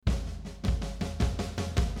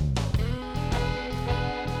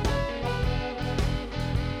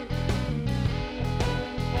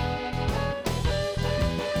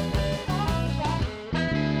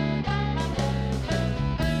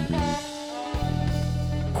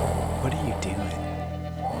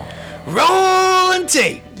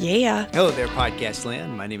Lindsay! Yeah. Hello there, Podcast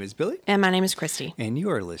Land. My name is Billy. And my name is Christy. And you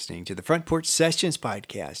are listening to the Front Porch Sessions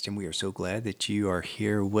podcast. And we are so glad that you are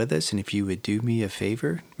here with us. And if you would do me a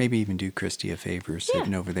favor, maybe even do Christy a favor,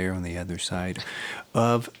 sitting over there on the other side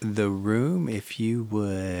of the room, if you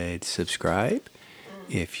would subscribe,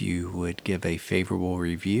 if you would give a favorable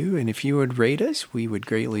review, and if you would rate us, we would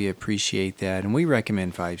greatly appreciate that. And we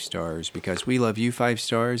recommend 5 stars because we love you 5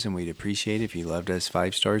 stars, and we'd appreciate it if you loved us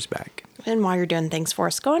 5 stars back. And while you're doing things for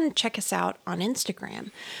us, go on and check us out on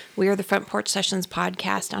Instagram. We are the Front Porch Sessions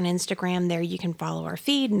podcast on Instagram. There you can follow our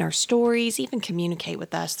feed and our stories, even communicate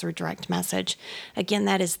with us through direct message. Again,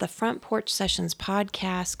 that is the Front Porch Sessions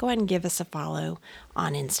podcast. Go ahead and give us a follow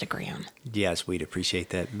on Instagram. Yes, we'd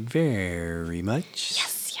appreciate that very much.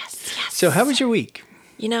 Yes. So how was your week?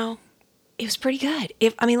 You know, it was pretty good.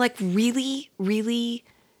 Really, really,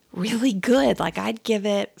 really good. Like, I'd give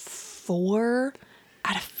it 4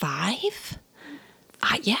 out of 5.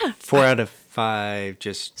 4 out of 5,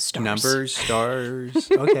 just Stars. Numbers,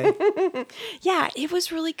 stars. Okay. Yeah, it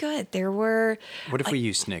was really good. There were... What if we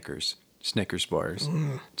use Snickers bars?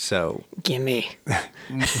 So Gimme.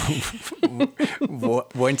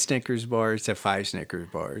 1 Snickers bar to 5 Snickers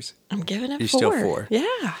bars. I'm giving it 4. You're still 4.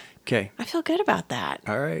 Yeah. Okay. I feel good about that.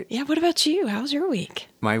 All right. Yeah, what about you? How was your week?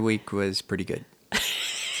 My week was pretty good.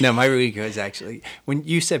 No, my week was actually, when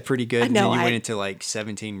you said pretty good, and then you went into like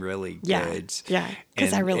 17 really goods. Yeah,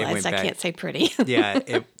 because I realized I can't say pretty. Yeah,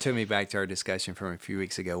 it took me back to our discussion from a few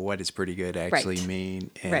weeks ago. What does pretty good actually mean?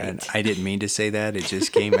 And I didn't mean to say that. It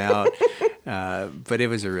just came out. But it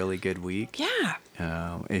was a really good week.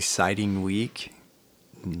 Yeah. Exciting week.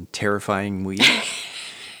 Terrifying week.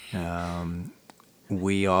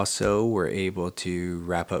 We also were able to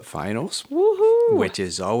wrap up finals. Woohoo! Which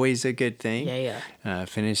is always a good thing. Yeah.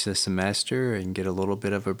 Finish the semester and get a little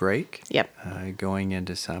bit of a break. Yep. Going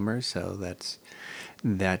into summer, so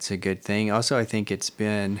that's a good thing. Also, I think it's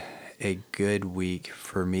been a good week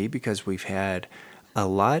for me because we've had a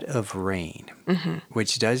lot of rain,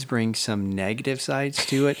 which does bring some negative sides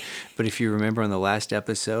to it. But if you remember on the last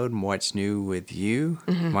episode, What's New with You,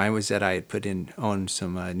 mine was that I had put on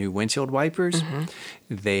some new windshield wipers.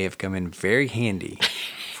 They have come in very handy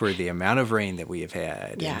for the amount of rain that we have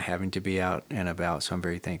had and having to be out and about. So I'm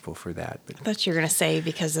very thankful for that. But I thought you were going to say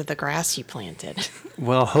because of the grass you planted.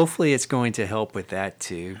 Well, hopefully it's going to help with that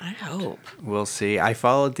too. I hope. We'll see. I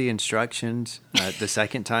followed the instructions the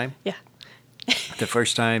second time. Yeah. The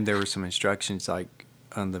first time there were some instructions like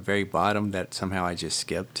on the very bottom that somehow I just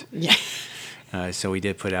skipped. Yeah. So we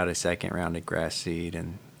did put out a second round of grass seed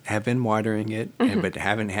and have been watering it, but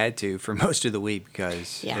haven't had to for most of the week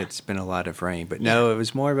because it's been a lot of rain. But no, it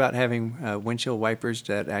was more about having windshield wipers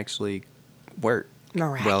that actually work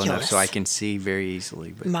well enough so I can see very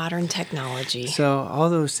easily. But modern technology. So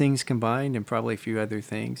all those things combined and probably a few other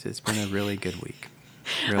things, it's been a really good week.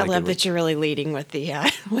 I love that you're really leading with the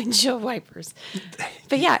windshield wipers.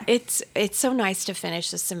 But yeah, it's so nice to finish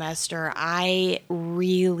the semester. I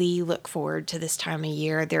really look forward to this time of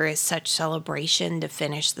year. There is such celebration to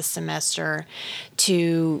finish the semester,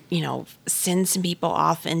 to, send some people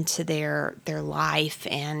off into their life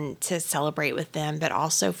and to celebrate with them. But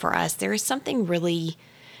also for us, there is something really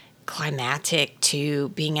climactic to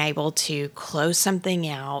being able to close something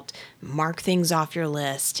out, mark things off your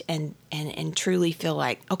list, and truly feel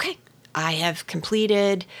like, okay, I have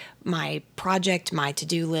completed my project, my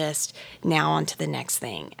to-do list. Now on to the next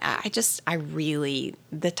thing.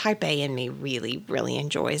 The type A in me really, really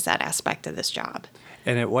enjoys that aspect of this job.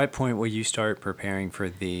 And at what point will you start preparing for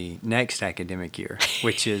the next academic year,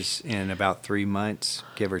 which is in about 3 months,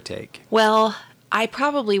 give or take? Well, I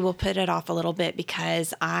probably will put it off a little bit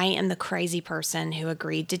because I am the crazy person who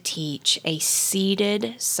agreed to teach a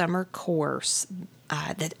seated summer course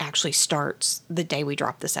that actually starts the day we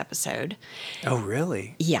drop this episode. Oh,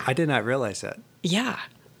 really? Yeah. I did not realize that. Yeah.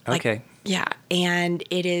 Okay. And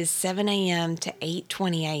it is 7 a.m. to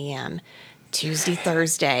 8:20 a.m., Tuesday,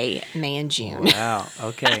 Thursday, May and June. Wow.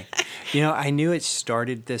 Okay. I knew it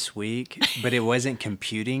started this week, but it wasn't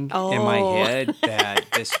computing in my head that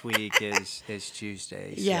this week is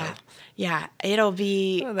Tuesday. So. Yeah. It'll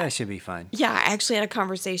be... Well, that should be fun. Yeah. I actually had a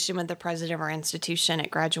conversation with the president of our institution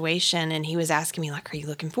at graduation, and he was asking me, like, are you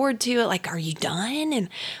looking forward to it? Like, are you done? And,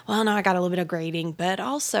 well, no, I got a little bit of grading, but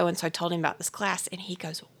also... And so I told him about this class, and he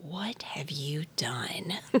goes, what have you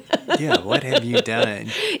done? Yeah, what have you done?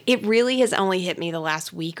 It really has only hit me the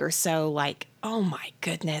last week or so, like, oh my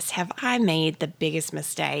goodness, have I made the biggest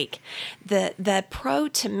mistake? The pro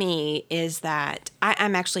to me is that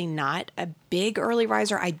I'm actually not a big early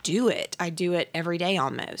riser. I do it every day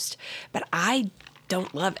almost, but I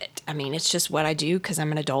don't love it. I mean, it's just what I do because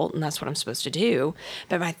I'm an adult and that's what I'm supposed to do.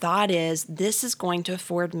 But my thought is this is going to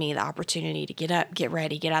afford me the opportunity to get up, get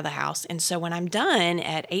ready, get out of the house. And so when I'm done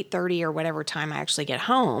at 8:30 or whatever time I actually get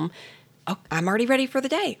home, oh, I'm already ready for the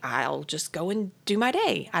day. I'll just go and do my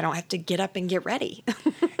day. I don't have to get up and get ready.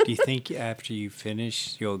 Do you think after you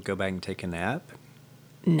finish, you'll go back and take a nap?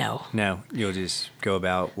 No. No, you'll just go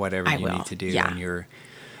about whatever I you will. need to do Yeah. on your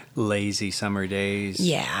lazy summer days.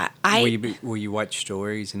 Yeah. Will you watch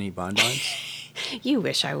stories and eat bonbons? You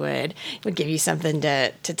wish I would. It would give you something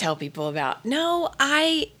to tell people about. No,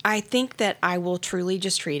 I think that I will truly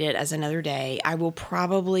just treat it as another day. I will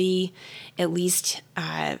probably at least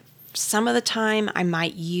some of the time I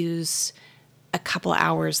might use a couple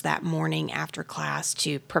hours that morning after class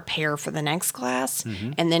to prepare for the next class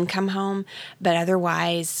and then come home. But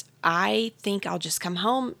otherwise, I think I'll just come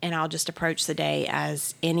home and I'll just approach the day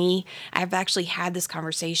as any. I've actually had this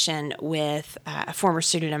conversation with a former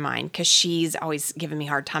student of mine because she's always given me a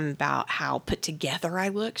hard time about how put together I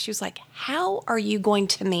look. She was like, how are you going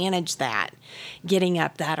to manage that getting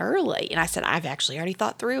up that early? And I said, I've actually already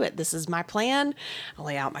thought through it. This is my plan. I'll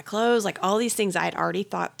lay out my clothes, like all these things I had already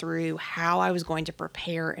thought through how I was going to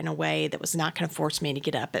prepare in a way that was not going to force me to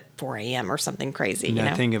get up at 4 a.m. or something crazy. You know?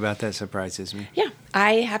 Nothing about that surprises me. Yeah,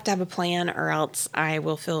 I have to have a plan or else I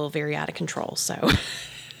will feel very out of control. So,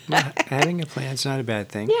 Well, having a plan's not a bad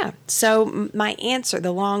thing. yeah. So my answer,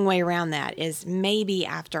 the long way around that is maybe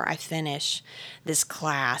after I finish this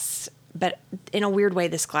class, but in a weird way,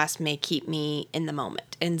 this class may keep me in the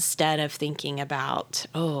moment instead of thinking about,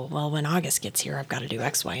 oh, well, when August gets here, I've got to do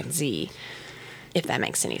X, Y, and Z, if that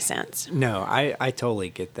makes any sense. No, I totally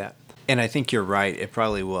get that. And I think you're right. It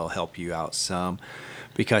probably will help you out some.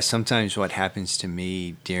 Because sometimes what happens to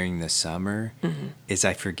me during the summer is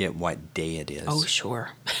I forget what day it is. Oh, sure.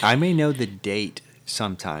 I may know the date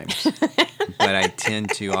sometimes, but I tend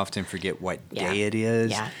to often forget what Yeah. day it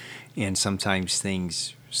is. Yeah. And sometimes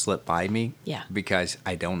things slip by me Yeah. because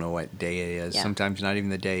I don't know what day it is. Yeah. Sometimes not even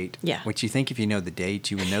the date. Yeah. Which you think if you know the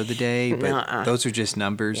date, you would know the day, but Nuh-uh. those are just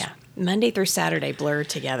numbers. Yeah. Monday through Saturday blur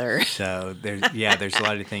together. So there's a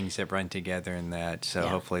lot of things that run together in that. So Yeah.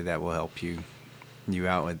 hopefully that will help you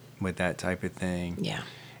out with that type of thing. Yeah.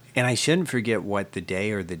 And I shouldn't forget what the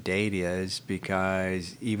day or the date is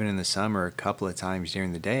because even in the summer, a couple of times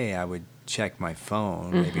during the day, I would check my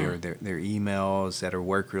phone, maybe or their emails that are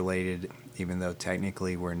work related, even though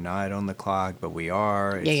technically we're not on the clock, but we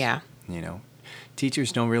are. It's, Yeah. You know,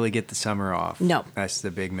 teachers don't really get the summer off. No. That's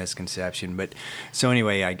the big misconception. But so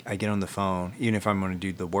anyway, I get on the phone, even if I'm going to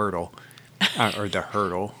do the Wordle. Or the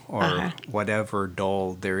hurdle, or whatever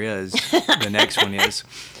doll there is. The next one is.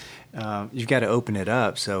 You've got to open it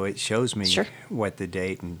up so it shows me Sure. what the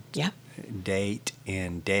date and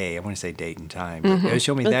day. I want to say date and time, but it'll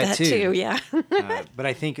show me But that too. yeah. But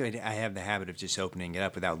I think I have the habit of just opening it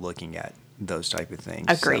up without looking at those type of things.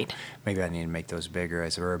 Agreed. So maybe I need to make those bigger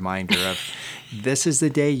as a reminder of this is the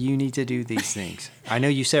day you need to do these things. I know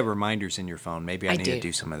you set reminders in your phone. Maybe I need to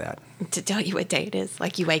do some of that. To tell you what day it is.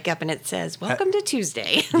 Like you wake up and it says, welcome to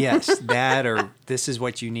Tuesday. Yes, that or this is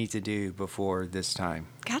what you need to do before this time,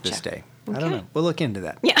 Gotcha. this day. I Okay. don't know. We'll look into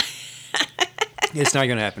that. Yeah. It's not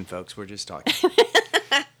going to happen, folks. We're just talking.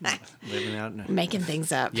 Living out in Making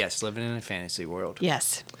things up. yes, living in a fantasy world.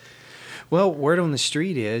 Yes, Well, word on the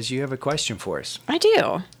street is you have a question for us. I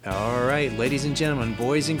do. All right, ladies and gentlemen,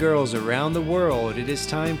 boys and girls around the world, it is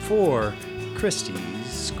time for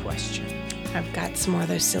Christy's question. I've got some more of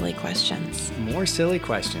those silly questions. More silly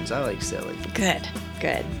questions. I like silly. Good.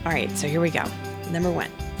 Good. All right. So here we go. Number 1.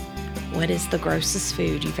 What is the grossest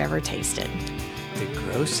food you've ever tasted? The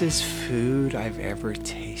grossest food I've ever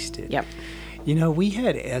tasted. Yep. You know, we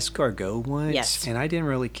had escargot once, Yes. and I didn't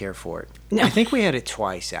really care for it. No. I think we had it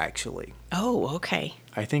twice, actually. Oh, okay.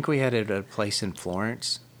 I think we had it at a place in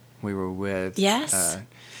Florence. We were with Yes.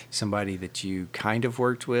 somebody that you kind of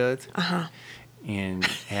worked with. Uh-huh. And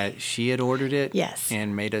she had ordered it Yes.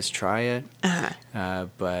 and made us try it. Uh-huh.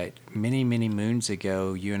 But many, many moons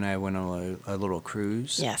ago, you and I went on a little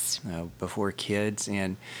cruise. Yes. Before kids,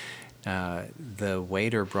 and the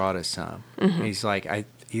waiter brought us some. Mm-hmm. He's like,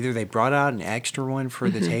 either they brought out an extra one for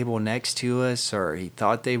the table next to us, or he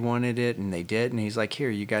thought they wanted it and they did. And he's like, here,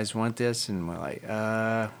 you guys want this? And we're like,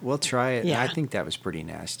 we'll try it. Yeah. And I think that was pretty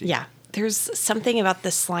nasty. Yeah. There's something about the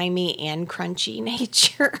slimy and crunchy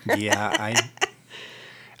nature. Yeah,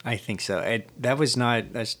 I think so.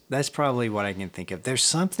 That's probably what I can think of. There's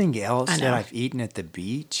something else I that know. I've eaten at the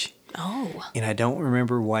beach, Oh. and I don't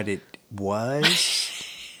remember what it was,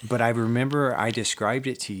 but I remember I described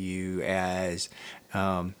it to you as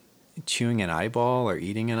chewing an eyeball or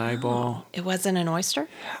eating an eyeball. It wasn't an oyster?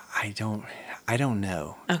 I don't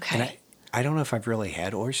know. Okay. And I don't know if I've really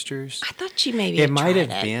had oysters. I thought you maybe It had might have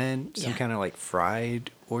tried it. been some Yeah. kind of like fried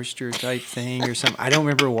oyster type thing or something. I don't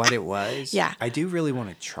remember what it was. Yeah. I do really want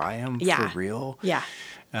to try them Yeah. for real. Yeah.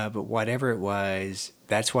 But whatever it was,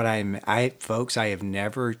 that's what folks, I have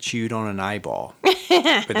never chewed on an eyeball,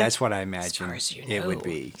 but that's what I imagine far as you it would know.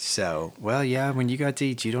 be. So, well, yeah, when you got to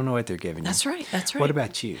eat, you don't know what they're giving you. That's right. That's right. What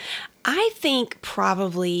about you? I think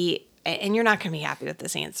probably, and you're not going to be happy with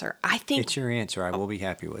this answer. I think It's your answer. I will be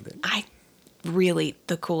happy with it. I really,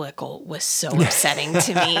 the Kulikl was so upsetting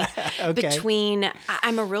to me. Okay.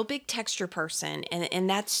 I'm a real big texture person, and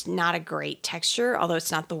that's not a great texture, although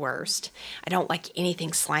it's not the worst. I don't like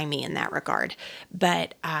anything slimy in that regard.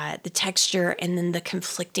 But the texture and then the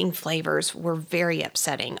conflicting flavors were very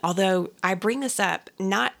upsetting. Although I bring this up,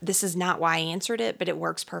 this is not why I answered it, but it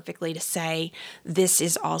works perfectly to say this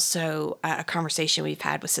is also a conversation we've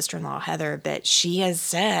had with sister-in-law Heather, that she has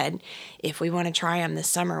said if we want to try them this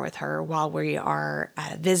summer with her while we are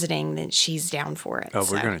visiting, then she's down for it. Oh,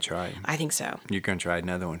 we're going to try. I think so. You're going to try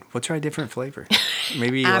another one. We'll try a different flavor.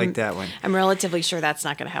 Maybe you like that one. I'm relatively sure that's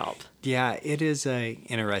not going to help. Yeah, it is a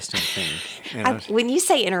interesting thing. You know? When you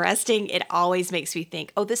say interesting, it always makes me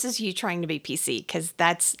think, oh, this is you trying to be PC, because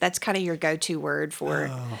that's kind of your go-to word for.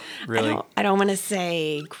 Oh, really? I don't want to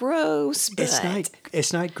say gross, but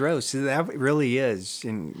It's not gross. That really is,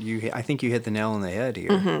 and I think you hit the nail on the head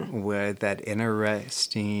here with that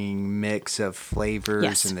interesting mix of flavors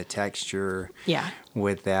Yes. and the texture. Yeah.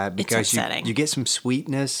 With that, because upsetting. you get some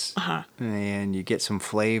sweetness and you get some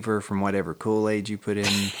flavor from whatever Kool-Aid you put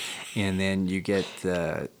in, and then you get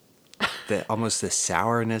the almost the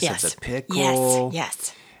sourness yes. of the pickle.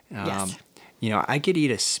 Yes. Yes. You know, I could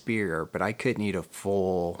eat a spear, but I couldn't eat a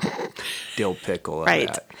full dill pickle of Right.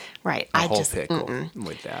 that. Right. A whole pickle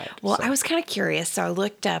with that. Well, So, I was kind of curious, so I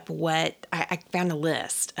looked up I found a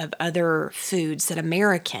list of other foods that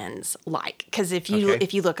Americans like. Because if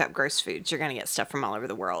you look up gross foods, you're going to get stuff from all over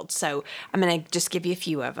the world. So I'm going to just give you a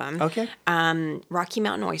few of them. Okay. Rocky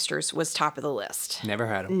Mountain oysters was top of the list. Never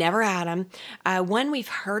had them. Never had them. One we've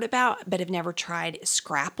heard about but have never tried is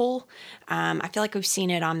scrapple. I feel like we've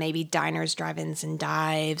seen it on maybe diners, drive-ins, and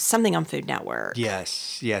dives, something on Food Network.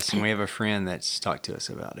 Yes. And we have a friend that's talked to us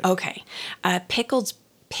about it. Okay. Pickled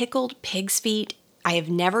pig's feet. I have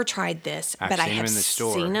never tried this, but I seen 'em have in the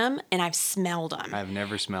store. seen them and I've smelled them. I've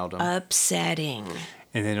never smelled them. Upsetting.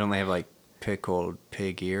 And they don't have like pickled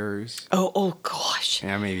pig ears. Oh gosh.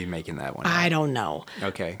 Yeah, I may be making that one. I up. don't know.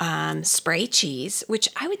 Okay. Spray cheese, which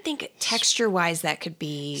I would think texture-wise that could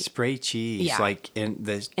be Spray cheese, Yeah. like in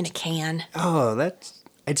in a can.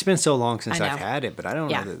 it's been so long since I I've know. had it, but I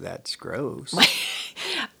don't Yeah. know that that's gross.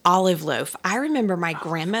 Olive loaf. I remember my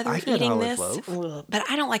grandmother I've had eating olive this, loaf. Ugh, but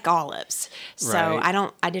I don't like olives, so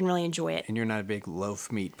Right. I didn't really enjoy it. And you're not a big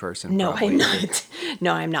loaf meat person. No, probably. I'm not.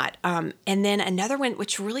 No, I'm not. And then another one,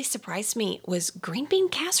 which really surprised me, was green bean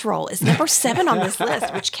casserole is number 7 on this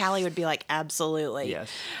list, which Callie would be like, absolutely. Yes.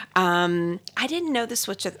 I didn't know this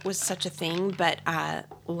was such a thing, but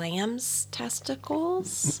lamb's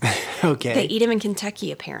testicles, Okay. they eat them in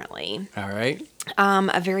Kentucky, apparently. All right.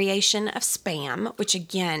 A variation of Spam, which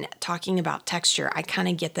again, talking about texture, I kind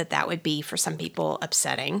of get that would be for some people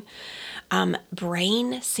upsetting.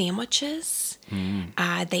 Brain sandwiches,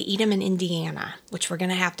 they eat them in Indiana, which we're going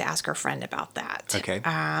to have to ask our friend about that. Okay.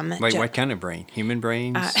 Like what kind of brain? Human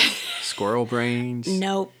brains? Squirrel brains?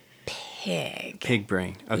 No, pig. Pig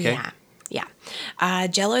brain. Okay. Yeah.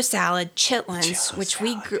 Jello salad, chitlins, which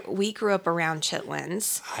we grew up around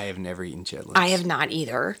chitlins. I have never eaten chitlins. I have not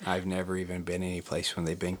either. I've never even been any place when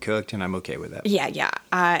they've been cooked, and I'm okay with that. Yeah.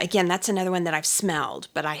 Again, that's another one that I've smelled,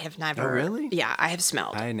 but I have never. Oh, really? Yeah, I have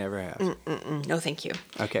smelled. I never have. No, thank you.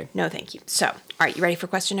 Okay. No, thank you. So, all right, you ready for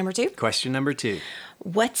question number 2? Question number 2.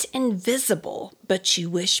 What's invisible but you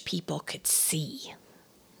wish people could see?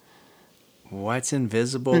 What's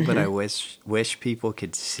invisible but I wish people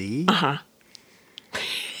could see? Uh-huh.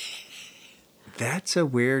 That's a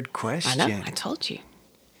weird I question. know. I told you.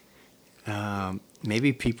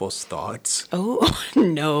 Maybe people's thoughts. Oh,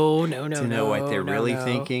 no. To know what they're really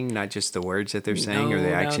thinking, not just the words that they're saying or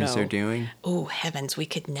the actions they're doing. Oh, heavens, we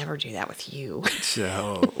could never do that with you.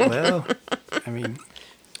 So, well, I mean,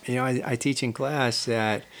 I teach in class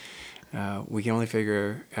that we can only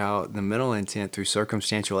figure out the mental intent through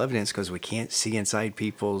circumstantial evidence because we can't see inside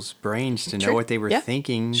people's brains to know Sure. what they were Yeah.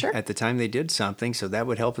 thinking Sure. at the time they did something. So that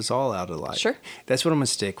would help us all out a lot. Sure. That's what I'm going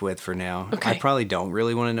to stick with for now. Okay. I probably don't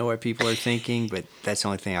really want to know what people are thinking, but that's the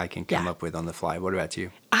only thing I can come Yeah. up with on the fly. What about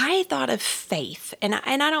you? I thought of faith, and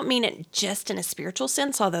I don't mean it just in a spiritual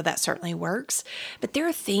sense, although that certainly works. But there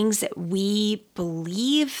are things that we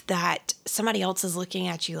believe that somebody else is looking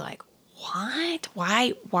at you like, what?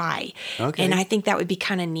 Why? Okay. And I think that would be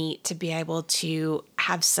kind of neat to be able to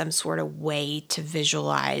have some sort of way to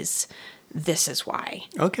visualize this is why.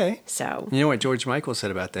 Okay. So You know what George Michael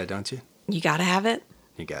said about that, don't you? you got to have it.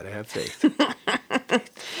 You got to have faith.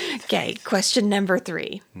 Okay, question number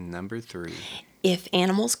 3. Number 3. If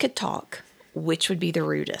animals could talk, which would be the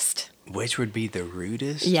rudest? Which would be the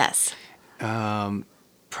rudest? Yes,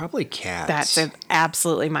 Probably cats. that's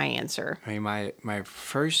absolutely my answer. I mean, my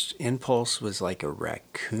first impulse was like a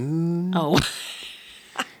raccoon. Oh,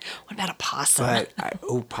 what about a possum?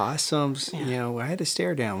 But possums, I had to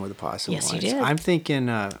stare down with a possum Yes, you once. did.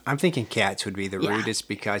 I'm thinking cats would be the Yeah. rudest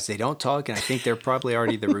because they don't talk, and I think they're probably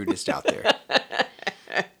already the rudest out there.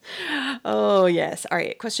 Oh, yes. All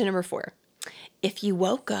right, question number 4. If you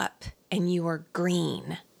woke up and you were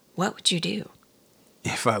green, what would you do?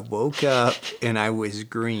 If I woke up and I was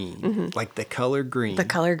green, like the color green, The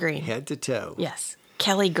color green. head to toe. Yes.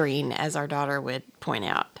 Kelly green, as our daughter would point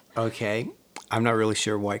out. Okay. I'm not really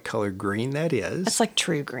sure what color green that is. It's like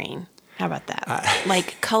true green. How about that?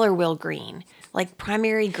 Like color wheel green. Like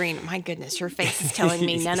primary green. My goodness, your face is telling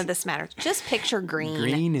me none of this matters. Just picture green.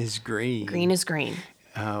 Green is green. Green is green.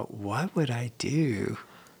 What would I do?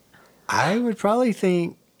 I would probably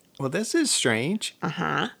think, well, this is strange.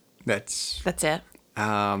 Uh-huh. That's That's it.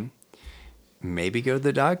 maybe go to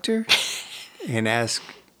the doctor and ask,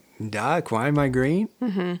 Doc, why am I green?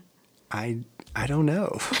 Mm-hmm. I don't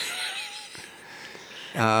know.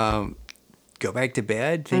 Go back to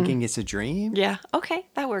bed thinking it's a dream. Yeah. Okay.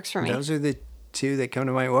 That works for me. Those are the two that come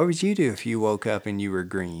to mind. What would you do if you woke up and you were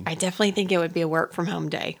green? I definitely think it would be a work from home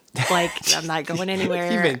day. Like, I'm not going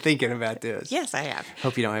anywhere. You've been thinking about this. Yes, I have.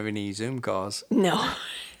 Hope you don't have any Zoom calls. No.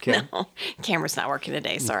 Okay. No. Camera's not working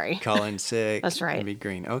today. Sorry. Call in sick. That's right. And be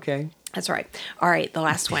green. Okay. That's right. All right. The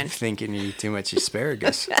last one. Thinking you eat too much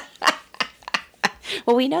asparagus.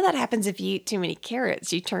 Well, we know that happens if you eat too many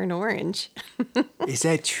carrots. You turn orange. Is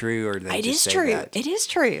that true or they It just is say true. that? It is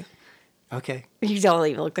true. Okay. You don't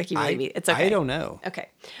even look like you believe me. It's okay. I don't know. Okay.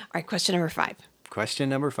 All right. Question number 5. Question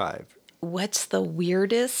number 5. What's the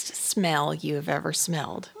weirdest smell you have ever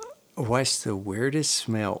smelled? What's the weirdest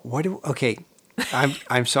smell? Okay.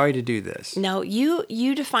 I'm sorry to do this. No,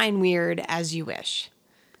 you define weird as you wish.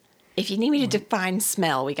 If you need me to define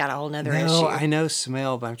smell, we got a whole nother issue. No, I know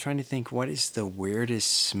smell, but I'm trying to think what is the weirdest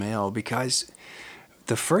smell, because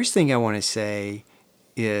the first thing I want to say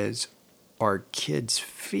is our kids'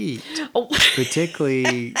 feet,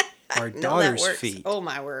 particularly our No, that daughter's works. feet, Oh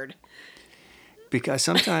my word! because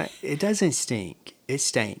sometimes it doesn't stink; it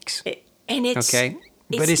stinks. And it's Okay,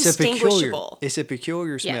 but it's distinguishable. it's a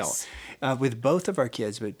peculiar smell. Yes. With both of our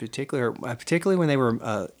kids, but particularly when they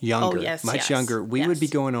were younger, yes, much yes, younger, we would be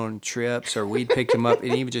yes. going on trips, or we'd pick them up,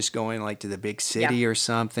 and even just going like to the big city Yep. or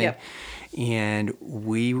something, Yep. and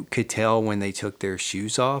we could tell when they took their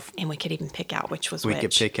shoes off. And we could even pick out which was We which.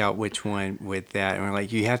 could pick out which one with that, and we're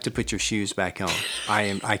like, "You have to put your shoes back on.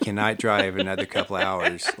 I cannot drive another couple of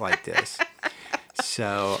hours like this."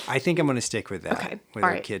 So I think I'm going to stick with that Okay. with All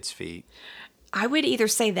our right. kids' feet. I would either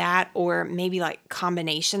say that or maybe like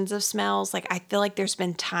combinations of smells. Like I feel like there's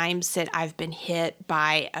been times that I've been hit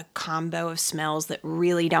by a combo of smells that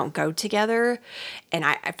really don't go together. And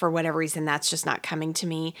I for whatever reason, that's just not coming to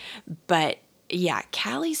me. But yeah,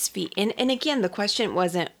 Callie's feet. And again, the question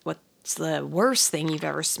wasn't what's the worst thing you've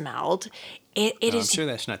ever smelled. It I'm is sure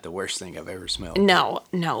that's not the worst thing I've ever smelled.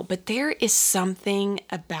 no, but there is something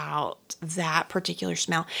about that particular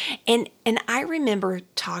smell. And I remember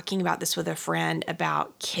talking about this with a friend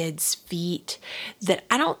about kids' feet, that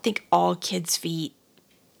I don't think all kids' feet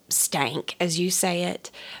stank, as you say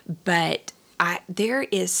it, but there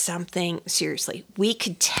is something, seriously, we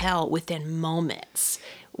could tell within moments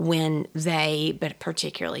when they, but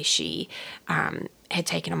particularly she, had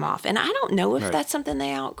taken them off. And I don't know if Right. that's something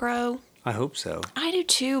they outgrow. I hope so. I do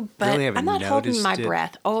too, but Really haven't I'm not holding my noticed it,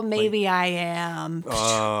 breath. Oh, maybe I am.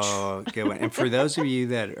 Oh, good one. And for those of you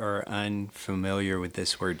that are unfamiliar with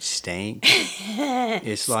this word stank,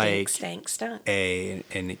 it's like Stank.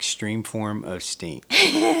 an extreme form of stink.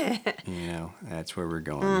 That's where we're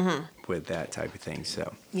going Mm-hmm. with that type of thing.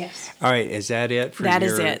 So, Yes. all right, is that it for That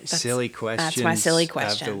your is it. silly questions? That's my silly of the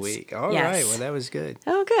questions. week. All right, Yes. well, that was good.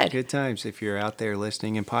 Oh, good. Good times. If you're out there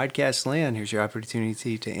listening in podcast land, here's your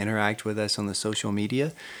opportunity to interact with us on the social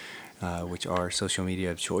media, which our social media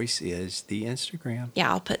of choice is the Instagram. Yeah,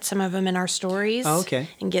 I'll put some of them in our stories. Oh, okay.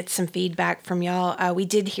 And get some feedback from y'all. We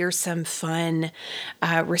did hear some fun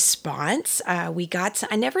response. We got some,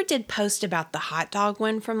 I never did post about the hot dog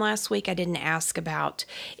one from last week. I didn't ask about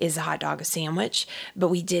is a hot dog a sandwich, but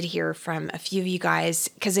we did hear from a few of you guys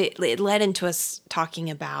because it led into us talking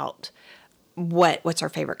about what's our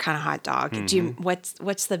favorite kind of hot dog?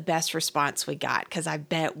 What's the best response we got? Because I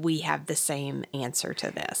bet we have the same answer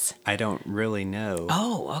to this. I don't really know.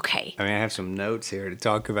 Oh, okay. I mean, I have some notes here to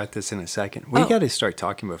talk about this in a second. We got to start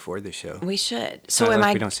talking before the show. We should. So I am like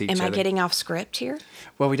I we don't see each am I other. getting off script here?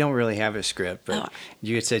 Well, we don't really have a script, but Oh.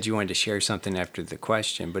 you had said you wanted to share something after the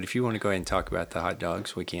question. But if you want to go ahead and talk about the hot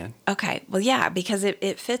dogs, we can. Okay. Well, yeah, because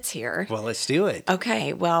it fits here. Well, let's do it.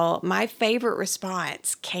 Okay. Well, my favorite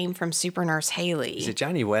response came from Super Nurse Haley. Is it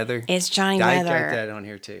Johnny Weather? It's Johnny I Weather. got that on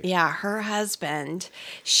here too. Yeah, her husband,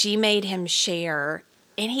 she made him share,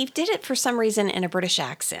 and he did it for some reason in a British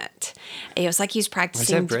accent. It was like he was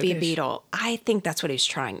practicing to be a British? Beatle. I think that's what he was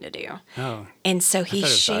trying to do. Oh, And so he thought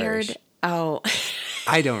it was shared, Irish. oh,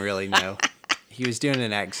 I don't really know. He was doing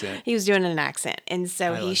an accent. he was doing an accent. And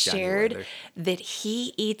so I he love Johnny shared Weather. that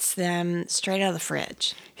he eats them straight out of the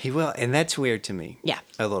fridge. He will, and that's weird to me. Yeah.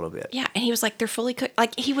 A little bit. Yeah, and he was like, they're fully cooked.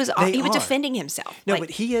 Like he was They he was are. defending himself. No, Like, but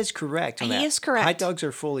he is correct on He that. is correct. Hot dogs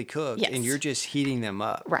are fully cooked, Yes. and you're just heating them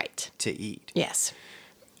up right. to eat. Yes.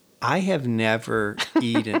 I have never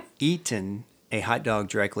eaten a hot dog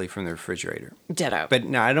directly from the refrigerator. Ditto. But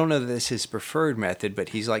now I don't know that this is his preferred method, but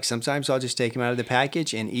he's like, sometimes I'll just take them out of the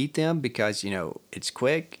package and eat them because, it's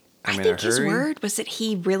quick. I'm I in a think his hurry. word was that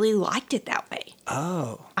he really liked it that way.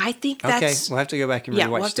 Oh, I think okay. that's We'll have to go back and yeah.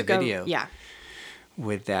 rewatch We'll have the to go. video Yeah.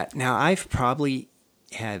 with that. Now, I've probably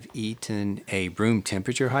have eaten a room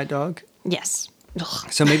temperature hot dog. Yes.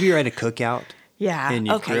 Ugh. So maybe you're at a cookout. Yeah. And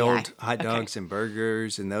you okay, grilled yeah. hot Okay. dogs and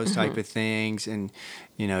burgers and those type of things. And,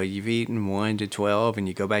 you've eaten 1 to 12 and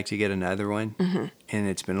you go back to get another one. And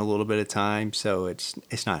it's been a little bit of time, so it's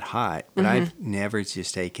not hot. But I've never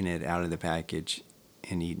just taken it out of the package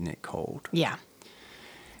and eaten it cold. Yeah.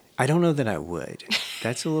 I don't know that I would.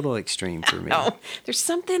 That's a little extreme for me. No, there's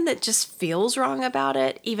something that just feels wrong about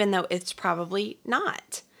it, even though it's probably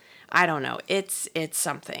not. I don't know. It's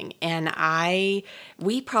something, and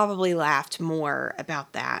we probably laughed more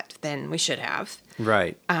about that than we should have.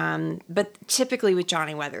 Right. But typically with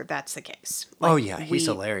Johnny Weather, that's the case. Oh, yeah, he's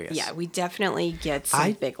hilarious. Yeah, we definitely get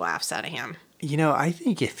some big laughs out of him. I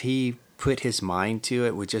think if he put his mind to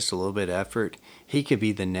it with just a little bit of effort, he could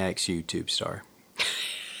be the next YouTube star.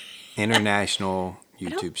 International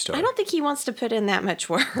YouTube star. I don't think he wants to put in that much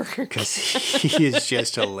work. Because he is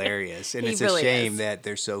just hilarious. And He it's really a shame is. that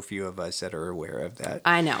there's so few of us that are aware of that.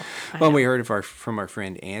 I know. Well, we heard from our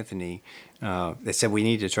friend Anthony that said we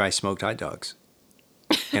need to try smoked hot dogs.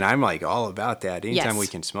 And I'm like all about that. Anytime Yes. we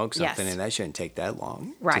can smoke something, Yes. and that shouldn't take that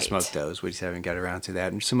long Right. to smoke those. We just haven't got around to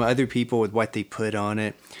that. And some other people with what they put on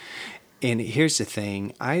it. And here's the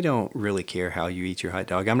thing. I don't really care how you eat your hot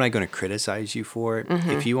dog. I'm not going to criticize you for it.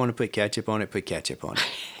 If you want to put ketchup on it, put ketchup on it.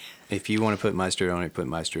 If you want to put mustard on it, put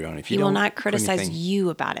mustard on it. If you He will don't not put criticize anything- you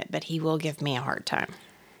about it, but he will give me a hard time.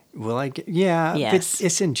 Well, yeah, Yes. but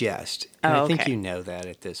it's in jest. And Oh, I think okay. you know that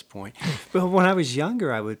at this point. But when I was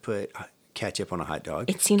younger, I would put ketchup on a hot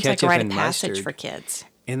dog. It seems like a ketchup rite of and passage mustard. for kids.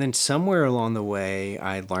 And then somewhere along the way,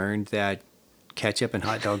 I learned that ketchup and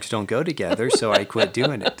hot dogs don't go together, so I quit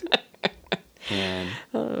doing it. And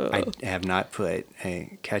I have not put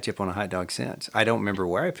a ketchup on a hot dog since. I don't remember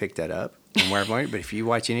where I picked that up and where I've learned, but if you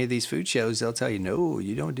watch any of these food shows, they'll tell you, no,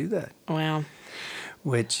 you don't do that. Wow.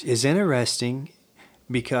 Which is interesting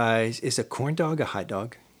because is a corn dog a hot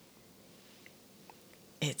dog?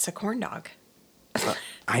 It's a corn dog.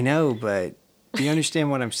 I know, but do you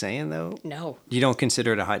understand what I'm saying, though? No, You don't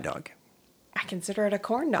consider it a hot dog. I consider it a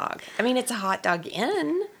corn dog. I mean, it's a hot dog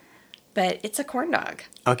in, but it's a corn dog.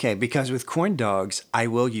 Okay, because with corn dogs, I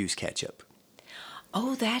will use ketchup.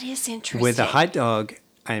 Oh, that is interesting. With a hot dog,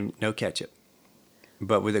 I'm no ketchup.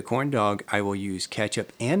 But with a corn dog, I will use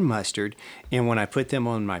ketchup and mustard. And when I put them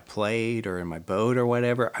on my plate or in my boat or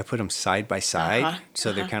whatever, I put them side by side.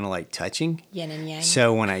 So they're kind of like touching. Yin and yang.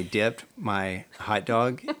 So when I dipped my hot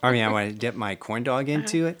dog, when I dip my corn dog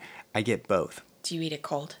into it, I get both. Do you eat it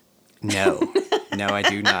cold? No, no, I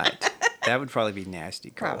do not. That would probably be nasty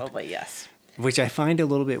cold. Probably, yes. Which I find a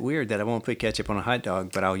little bit weird that I won't put ketchup on a hot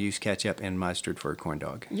dog, but I'll use ketchup and mustard for a corn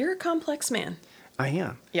dog. You're a complex man. I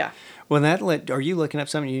am. Yeah. Well, are you looking up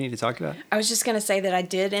something you need to talk about? I was just going to say that I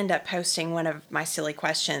did end up posting one of my silly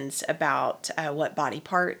questions about what body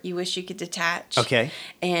part you wish you could detach. Okay.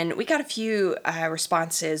 And we got a few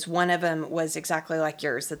responses. One of them was exactly like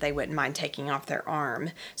yours, that they wouldn't mind taking off their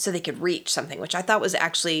arm so they could reach something, which I thought was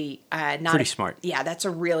actually not Pretty smart. Yeah, that's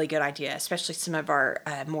a really good idea, especially some of our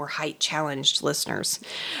more height challenged listeners.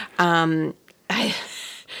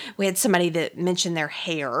 We had somebody that mentioned their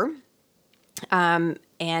hair. And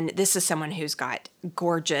this is someone who's got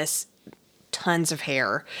gorgeous tons of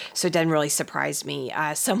hair, so it doesn't really surprise me.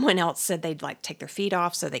 Someone else said they'd like take their feet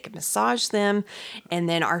off so they could massage them. And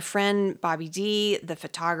then our friend Bobby D, the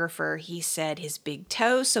photographer, he said his big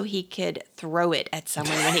toe so he could throw it at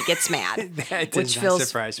someone when he gets mad. That does not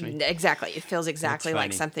surprise me. Exactly. It feels exactly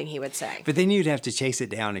like funny. something he would say. But then you'd have to chase it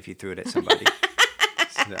down if you threw it at somebody.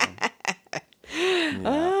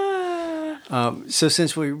 So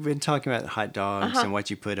since we've been talking about hot dogs and what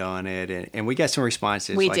you put on it, and we got some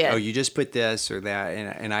responses We like, did. oh, you just put this or that.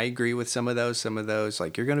 And I agree with some of those,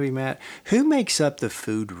 like, you're going to be mad. Who makes up the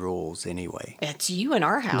food rules anyway? It's you in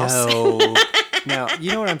our house. No. Now,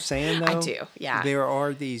 you know what I'm saying, though? I do, yeah. There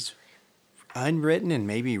are these unwritten and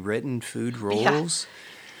maybe written food rules.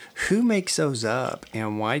 Who makes those up,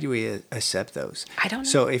 and why do we accept those? I don't know.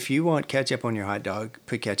 So if you want ketchup on your hot dog,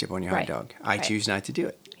 put ketchup on your Right. hot dog. I Right. choose not to do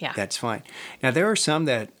it. Yeah. That's fine. Now, there are some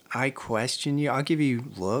that I question you. I'll give you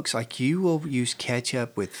looks. Like, you will use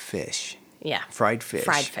ketchup with fish, Yeah. fried fish.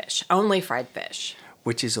 Fried fish. Only fried fish.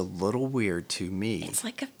 Which is a little weird to me. It's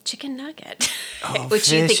like a chicken nugget. Oh,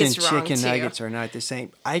 Which you fish think is and wrong chicken too. nuggets are not the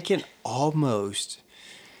same. I can almost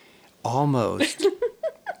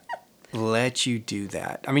let you do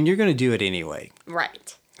that. I mean, you're going to do it anyway,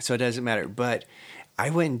 Right. so it doesn't matter. But I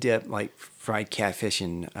went and dipped like fried catfish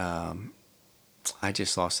in, I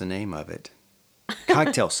just lost the name of it,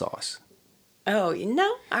 cocktail sauce. Oh,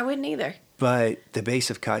 no, I wouldn't either. But the base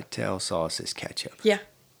of cocktail sauce is ketchup. Yeah.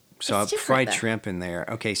 So I It's different, fried though. shrimp in there.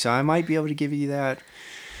 Okay, so I might be able to give you that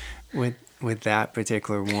with that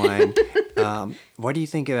particular one. What do you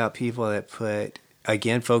think about people that put,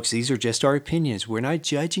 again, folks, these are just our opinions. We're not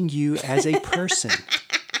judging you as a person.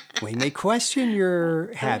 We may question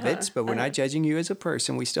your habits, but we're not judging you as a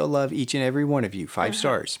person. We still love each and every one of you. 5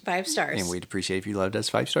 stars. 5 stars. And we'd appreciate if you loved us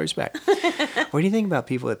 5 stars back. What do you think about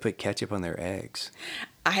people that put ketchup on their eggs?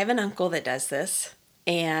 I have an uncle that does this,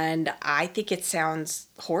 and I think it sounds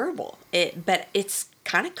horrible. But it's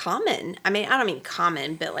kind of common. I mean, I don't mean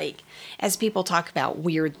common, but like as people talk about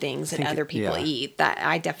weird things that other people eat, that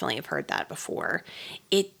I definitely have heard that before.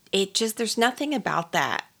 It just, there's nothing about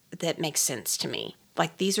that makes sense to me.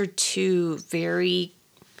 Like, these are two very,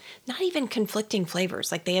 not even conflicting flavors.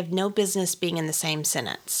 Like, they have no business being in the same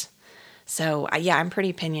sentence. So, yeah, I'm pretty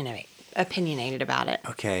opinionated about it.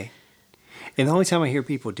 Okay. And the only time I hear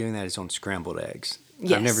people doing that is on scrambled eggs.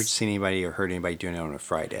 Yes. I've never seen anybody or heard anybody doing it on a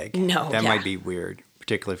fried egg. No, That yeah. might be weird,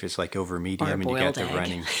 particularly if it's like over medium Or a and you got boiled the egg.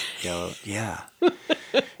 running yellow. Yeah.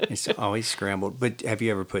 It's always scrambled. But have you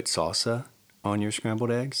ever put salsa on your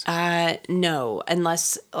scrambled eggs? No,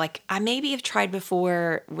 unless like I maybe have tried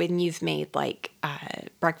before when you've made like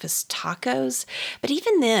breakfast tacos, but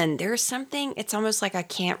even then there's something. It's almost like I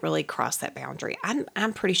can't really cross that boundary.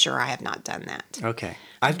 I'm pretty sure I have not done that. Okay.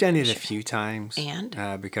 I've done it a few times.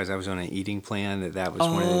 And? Because I was on an eating plan that was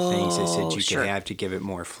one of the things that said you sure. could have to give it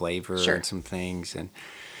more flavor Sure. and some things. And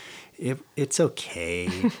it's okay.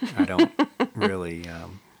 I don't really,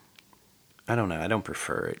 I don't know. I don't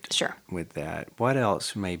prefer it. Sure. With that. What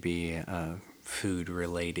else may be food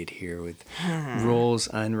related here with rules,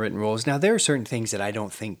 unwritten rules? Now, there are certain things that I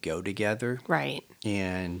don't think go together. Right.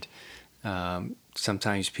 And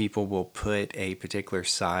sometimes people will put a particular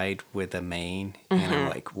side with a main, and I'm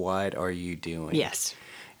like, what are you doing? Yes.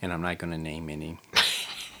 And I'm not going to name any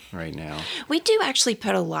right now. We do actually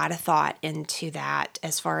put a lot of thought into that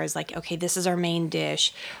as far as like, okay, this is our main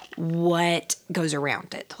dish. What goes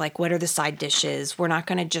around it? Like, what are the side dishes? We're not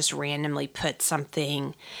going to just randomly put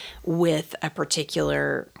something with a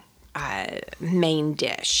particular main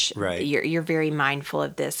dish. Right. You're very mindful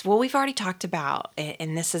of this. Well, we've already talked about,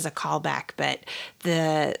 and this is a callback, but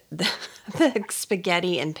the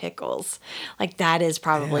spaghetti and pickles, like that is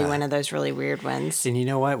probably Yeah. one of those really weird ones. And you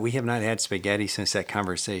know what? We have not had spaghetti since that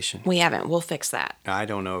conversation. We haven't. We'll fix that. I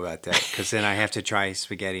don't know about that because then I have to try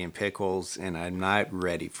spaghetti and pickles, and I'm not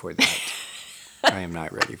ready for that. I am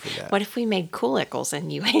not ready for that. What if we made Coolickles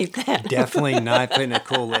and you ate that? Definitely not putting a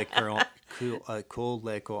cool liquor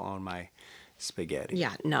on my spaghetti.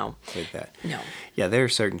 Yeah, no. With that. No. Yeah, there are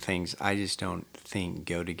certain things I just don't think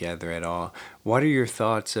go together at all. What are your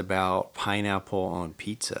thoughts about pineapple on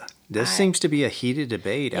pizza? This seems to be a heated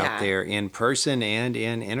debate Yeah. out there in person and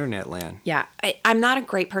in internet land. Yeah, I'm not a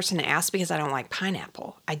great person to ask because I don't like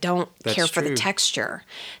pineapple. I don't That's care for true. the texture.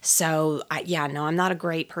 So, I'm not a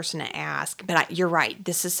great person to ask. But you're right.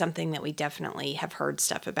 This is something that we definitely have heard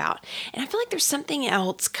stuff about. And I feel like there's something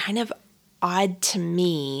else kind of odd to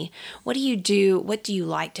me. What do you do? What do you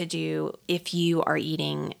like to do if you are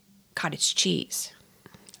eating cottage cheese?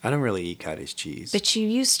 I don't really eat cottage cheese. But you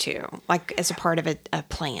used to, like as a part of a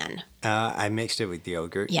plan. I mixed it with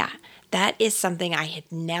yogurt. Yeah. That is something I had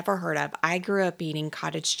never heard of. I grew up eating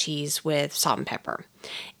cottage cheese with salt and pepper.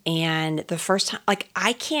 And the first time, like,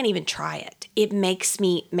 I can't even try it. It makes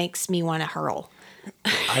me want to hurl.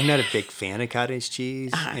 I'm not a big fan of cottage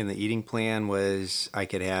cheese, and the eating plan was I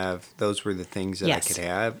could have, those were the things that Yes. I could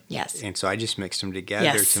have. Yes. And so I just mixed them together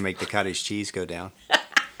Yes. to make the cottage cheese go down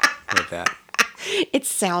with that. It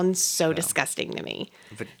sounds so disgusting to me.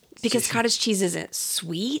 But Because cottage cheese isn't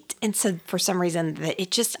sweet. And so for some reason, that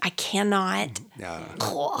it just, I cannot. no,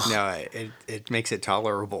 it makes it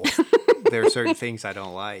tolerable. There are certain things I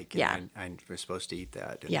don't like. Yeah. And I'm supposed to eat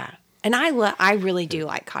that. And Yeah. And I really do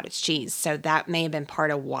like cottage cheese. So that may have been part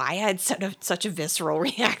of why I had such a visceral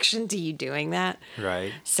reaction to you doing that.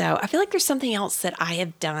 Right. So I feel like there's something else that I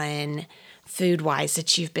have done food wise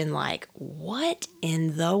that you've been like, what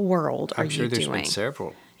in the world are I'm sure you there's doing? been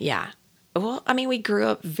several. Yeah. Well, I mean, we grew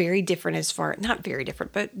up very different not very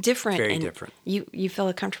different, but different. Very and different. You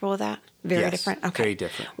feel comfortable with that? Very Yes, different? Okay. very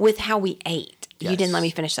different. With how we ate. You didn't Yes. let me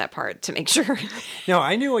finish that part to make sure. No,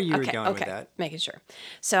 I knew where you were Okay, going with okay. that. Making sure.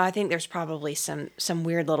 So I think there's probably some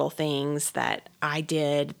weird little things that I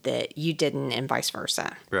did that you didn't and vice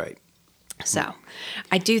versa. Right. So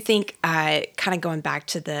I do think kind of going back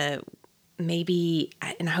to the maybe,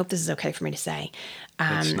 and I hope this is okay for me to say.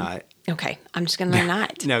 It's not. Okay, I'm just going to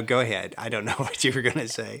not. No, go ahead. I don't know what you were going to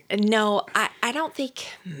say. No, I don't think.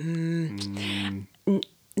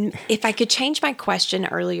 If I could change my question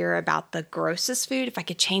earlier about the grossest food, if I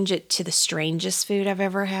could change it to the strangest food I've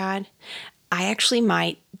ever had, I actually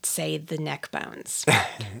might say the neck bones.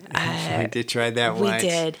 I did try that We once.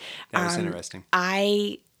 did. That was interesting.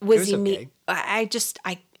 I was, okay.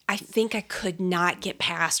 I think I could not get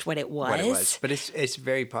past what it was. What it was. But it's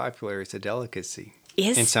very popular. It's a delicacy.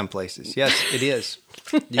 Is- in some places. Yes, it is.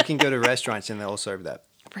 You can go to restaurants and they'll serve that.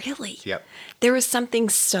 Really? Yep. There was something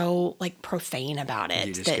so like profane about it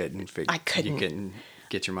You just that couldn't I couldn't. You couldn't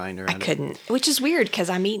get your mind around I couldn't, which is weird because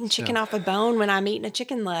I'm eating chicken off a bone when I'm eating a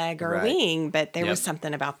chicken leg or a Right. wing, but there was Yep.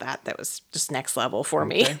 something about that was just next level for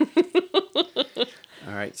me. Okay.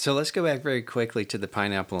 All right. So let's go back very quickly to the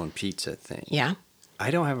pineapple and pizza thing. Yeah.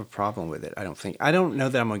 I don't have a problem with it. I don't think. I don't know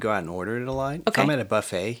that I'm going to go out and order it a lot. If Okay. I'm at a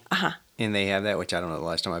buffet and they have that, which I don't know the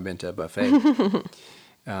last time I've been to a buffet.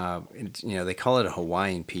 They call it a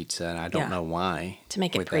Hawaiian pizza, and I don't Yeah. know why. To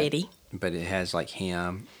make it with that. pretty. But it has like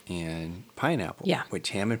ham and pineapple. Yeah. Which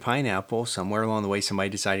ham and pineapple, somewhere along the way, somebody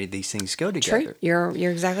decided these things go together. True.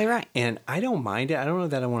 You're exactly right. And I don't mind it. I don't know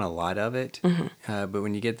that I want a lot of it. Mm-hmm. But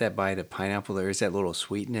when you get that bite of pineapple, there is that little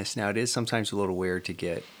sweetness. Now, it is sometimes a little weird to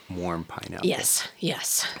get warm pineapple Yes.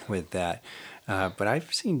 Yes. with that. But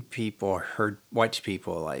I've seen people, watched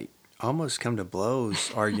people like almost come to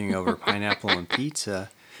blows arguing over pineapple and pizza.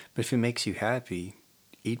 But if it makes you happy,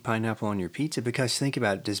 eat pineapple on your pizza. Because think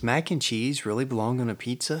about it, does mac and cheese really belong on a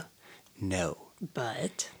pizza? No.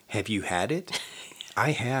 But Have you had it?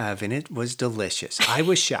 I have, and it was delicious. I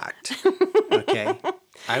was shocked. Okay.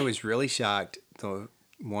 I was really shocked the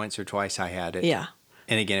once or twice I had it. yeah.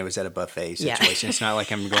 And again, it was at a buffet Yeah. situation. It's not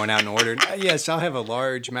like I'm going out and ordering, yes, I'll have a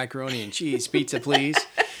large macaroni and cheese pizza, please.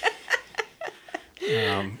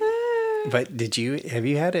 But have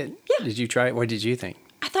you had it? Yeah. Did you try it? What did you think?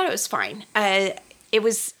 I thought it was fine. It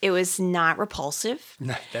was not repulsive.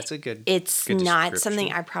 No, that's a good It's good not description.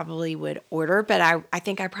 something I probably would order, but I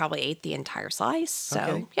think I probably ate the entire slice. So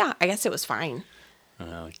Okay. yeah, I guess it was fine.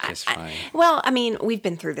 Oh, it's just fine. Well, I mean, we've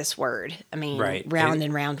been through this word. I mean, Right. round It-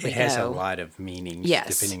 and round we It has a go. lot of meanings Yes.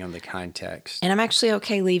 depending on the context. And I'm actually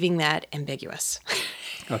okay leaving that ambiguous.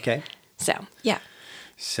 Okay. So yeah.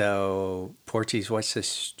 So, Porties, what's the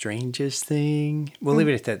strangest thing? We'll leave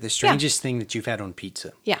it at that. The strangest thing that you've had on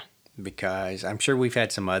pizza. Yeah. Because I'm sure we've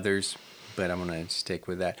had some others, but I'm going to stick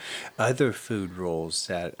with that. Other food rules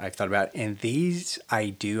that I've thought about, and these I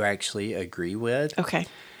do actually agree with. Okay.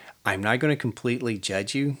 I'm not going to completely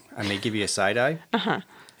judge you. I may give you a side eye.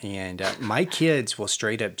 And my kids will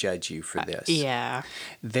straight up judge you for this. Yeah.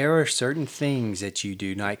 There are certain things that you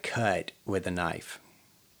do not cut with a knife.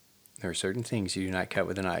 There are certain things you do not cut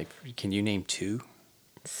with a knife. Can you name two?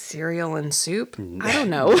 Cereal and soup? I don't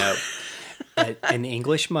know. No. An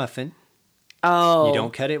English muffin Oh. You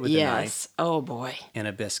don't cut it with a knife. Yes. Oh boy. and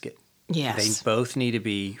a biscuit. Yes. They both need to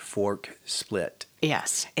be fork split.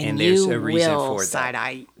 Yes. And there's you a reason will for that. side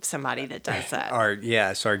eye somebody that does that. Or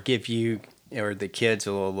give you or the kids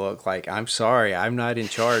a little look like, I'm sorry, I'm not in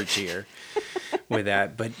charge here with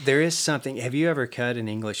that. But there is something. Have you ever cut an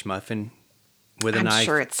English muffin with a I'm knife?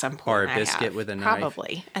 sure at some point Or a I biscuit have. with a knife?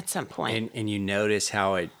 Probably at some point. And you notice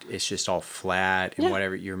how it's just all flat and Yeah.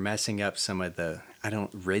 whatever. You're messing up some of the I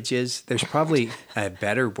don't, ridges. There's probably a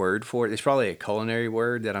better word for it. There's probably a culinary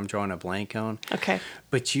word that I'm drawing a blank on. Okay.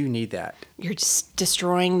 But you need that. You're just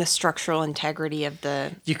destroying the structural integrity of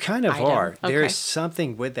the You kind of item. are. Okay. There's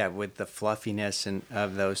something with that, with the fluffiness and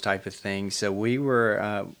of those type of things. So we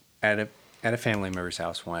were at a family member's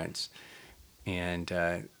house once, and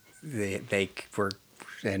they were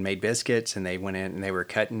had made biscuits, and they went in and they were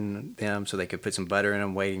cutting them so they could put some butter in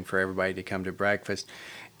them, waiting for everybody to come to breakfast.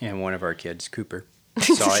 And one of our kids, Cooper,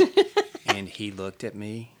 saw it, and he looked at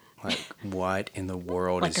me like, "What in the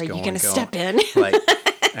world Like, is are you going on?" going to step in? Like,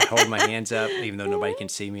 I hold my hands up, even though nobody can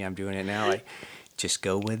see me. I'm doing it now. Like, just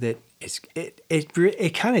go with it.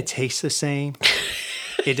 It kind of tastes the same.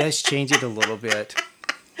 It does change it a little bit.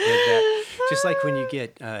 Just like when you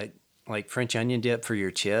get like French onion dip for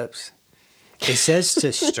your chips. It says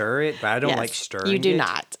to stir it, but I don't Yes, like stirring it. you do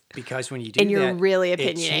not. Because when you do And you're that, really it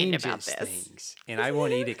opinionated about changes this. things. And I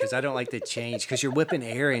won't eat it because I don't like the change, because you're whipping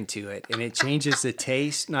air into it, and it changes the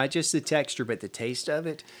taste, not just the texture, but the taste of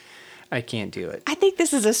it. I can't do it. I think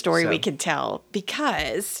this is a story we So- could tell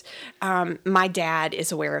because my dad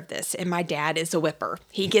is aware of this, and my dad is a whipper.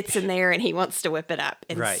 He gets in there and he wants to whip it up.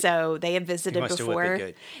 And Right. so they have visited wants to whip it before,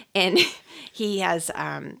 good. and he has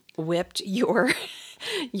whipped your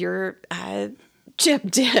chip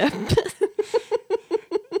dip.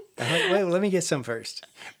 I'm like, wait, let me get some first.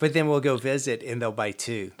 But then we'll go visit, and they'll buy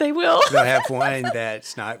two. They will. They'll have one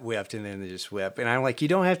that's not whipped, and then they just whip. And I'm like, you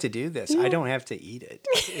don't have to do this. I don't have to eat it.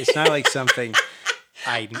 It's not like something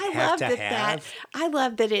I have to have. I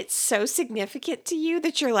love that it's so significant to you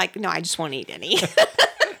that you're like, no, I just won't eat any.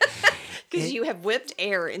 Because you have whipped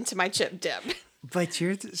air into my chip dip. But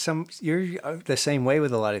you're the same way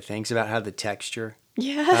with a lot of things about how the texture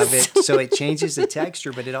Yes. of it. So it changes the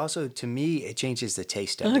texture, but it also, to me, it changes the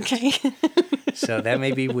taste of it. Okay. So that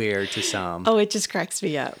may be weird to some. Oh, it just cracks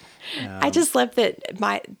me up. I just love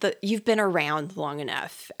that you've been around long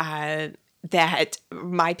enough that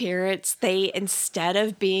my parents, they, instead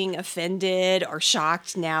of being offended or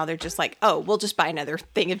shocked now, they're just like, oh, we'll just buy another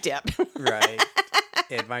thing of dip. Right.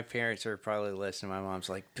 And my parents are probably listening. My mom's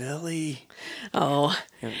like, Billy, Oh,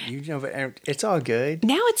 but it's all good.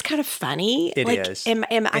 now it's kind of funny. It Like, is. I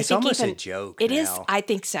It's think almost a even, joke It is. now. I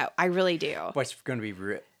think so. I really do. What's going to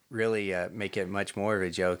be really make it much more of a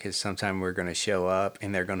joke is sometime we're going to show up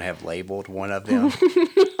and they're going to have labeled one of them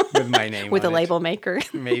with my name With a on it. label maker.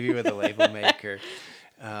 Maybe with a label maker.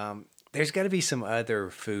 There's got to be some other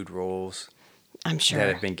food rules I'm that sure.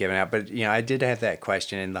 have been given out. But, I did have that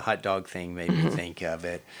question, and the hot dog thing made me think of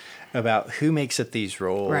it, about who makes up these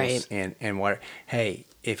rules. Right. And what, hey,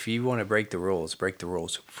 if you want to break the rules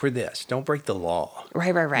for this. Don't break the law.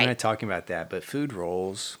 Right. I'm not talking about that, but food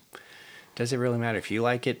rules, does it really matter? If you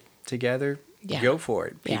like it together, Yeah. go for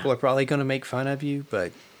it. Yeah. People are probably going to make fun of you,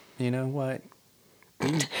 but you know what?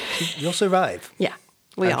 You'll survive. Yeah.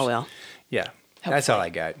 We all will. Yeah. That's all I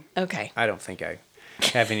got. Okay. I don't think I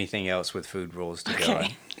have anything else with food rules to go on.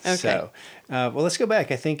 Okay. Okay. So, well, let's go back.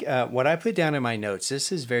 I think what I put down in my notes,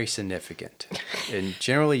 this is very significant. And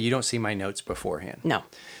generally, you don't see my notes beforehand. No.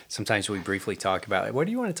 Sometimes we briefly talk about it. What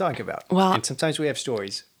do you want to talk about? Well- and sometimes we have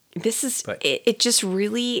stories. This is, But- it just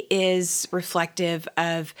really is reflective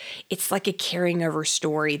of, it's like a carrying over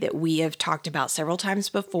story that we have talked about several times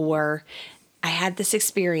before. I had this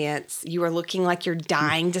experience. You are looking like you're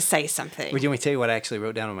dying to say something. Would you want me to tell you what I actually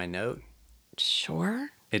wrote down on my note? Sure.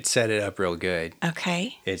 It set it up real good.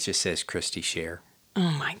 Okay. It just says Christy Share.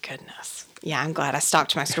 Oh my goodness. Yeah, I'm glad I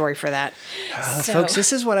stopped my story for that. So- Folks,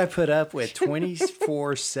 this is what I put up with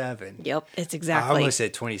 24/7. Yep, it's I exactly. almost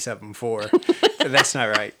said 27/4. But that's not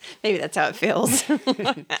right. Maybe that's how it feels.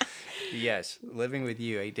 Yes, living with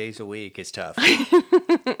you 8 days a week is tough.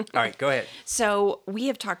 All right, go ahead. So we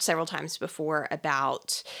have talked several times before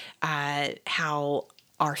about how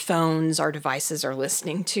our phones, our devices are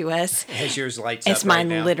listening to us. As yours lights As up right mine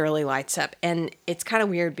now. literally lights up. And it's kind of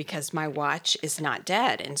weird because my watch is not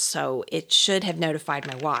dead. And so it should have notified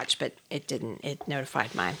my watch, but it didn't. It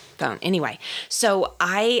notified my phone. Anyway, so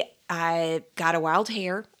I got a wild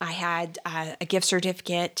hair. I had a gift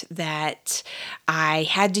certificate that I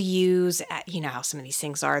had to use. You know how some of these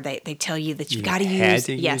things are. They tell you that you've got to had use.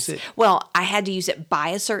 to use Yes. it? Well, I had to use it by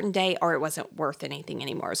a certain day or it wasn't worth anything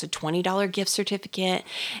anymore. It was a $20 gift certificate.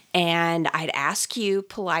 And I'd ask you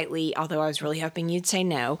politely, although I was really hoping you'd say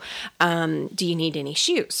no, do you need any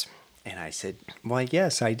shoes? And I said, well,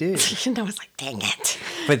 yes, I do. And I was like, dang it.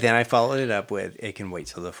 But then I followed it up with, it can wait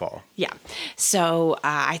till the fall. Yeah. So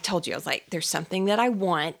I told you, I was like, there's something that I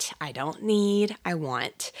want. I don't need, I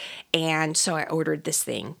want. And so I ordered this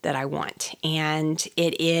thing that I want. And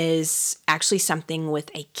it is actually something with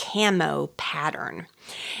a camo pattern.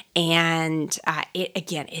 And it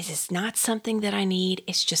is not something that I need.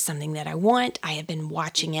 It's just something that I want. I have been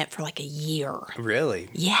watching it for like a year. Really?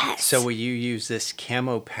 Yes. So will you use this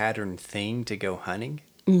camo pattern thing to go hunting?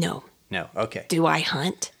 No. No. Okay. Do I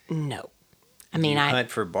hunt? No. I mean, you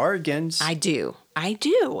hunt for bargains. I do.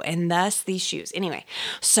 And thus these shoes. Anyway,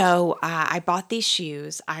 so I bought these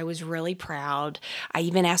shoes. I was really proud. I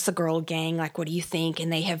even asked the girl gang, like, what do you think?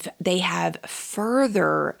 And they have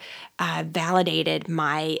further validated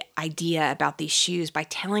my idea about these shoes by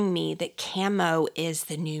telling me that camo is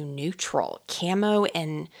the new neutral. Camo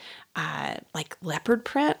and like leopard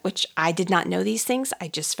print, which I did not know these things. I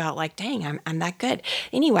just felt like, dang, I'm that good.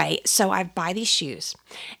 Anyway, so I buy these shoes,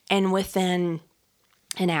 and within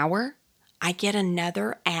an hour, I get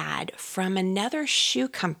another ad from another shoe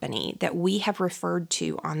company that we have referred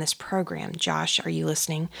to on this program. Josh, are you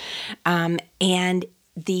listening? And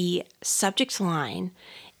the subject line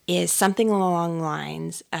is something along the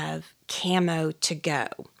lines of camo to go.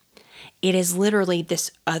 It is literally this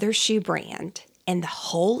other shoe brand, and the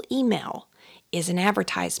whole email is an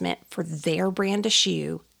advertisement for their brand of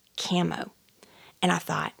shoe, camo. And I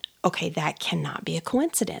thought, okay, that cannot be a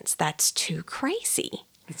coincidence. That's too crazy.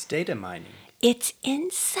 It's data mining. It's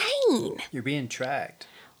insane. You're being tracked.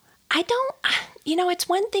 It's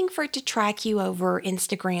one thing for it to track you over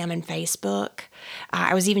Instagram and Facebook.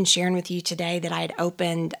 I was even sharing with you today that I had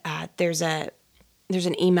opened, there's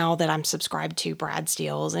an email that I'm subscribed to, Brad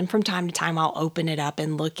Steels, and from time to time I'll open it up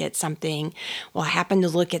and look at something. Well, I happened to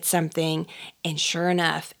look at something, and sure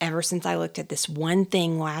enough, ever since I looked at this one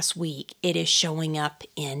thing last week, it is showing up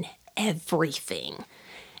in everything.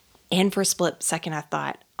 And for a split second, I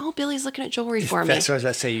thought, oh, Billy's looking at jewelry for me. That's what I was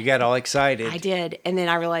about to say. You got all excited. I did. And then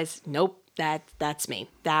I realized, nope, that's me.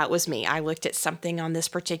 That was me. I looked at something on this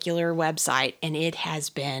particular website, and it has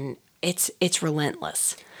been, it's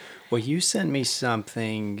relentless. Well, you sent me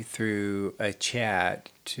something through a chat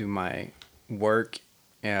to my work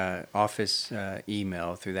office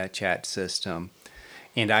email through that chat system.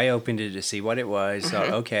 And I opened it to see what it was. So,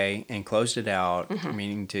 okay, and closed it out,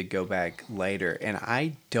 meaning to go back later. And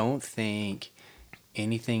I don't think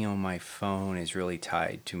anything on my phone is really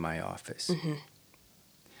tied to my office.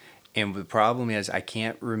 And the problem is I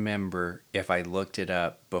can't remember if I looked it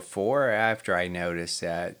up before or after I noticed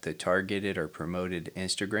that the targeted or promoted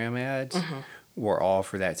Instagram ads were all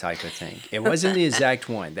for that type of thing. It wasn't the exact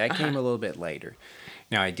one. That came a little bit later.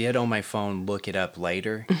 Now, I did on my phone look it up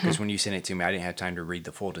later because when you sent it to me, I didn't have time to read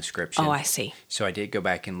the full description. Oh, I see. So I did go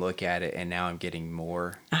back and look at it, and now I'm getting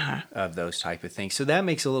more of those type of things. So that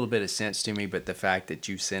makes a little bit of sense to me, but the fact that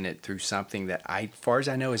you sent it through something that as far as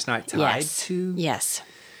I know, is not tied to,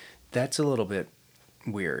 that's a little bit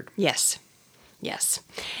weird. Yes.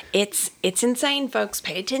 It's insane, folks.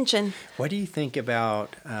 Pay attention. What do you think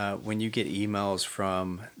about when you get emails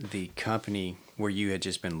from the company where you had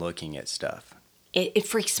just been looking at stuff? It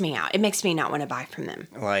freaks me out. It makes me not want to buy from them.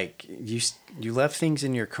 Like you left things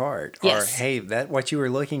in your cart, yes. Or hey, that what you were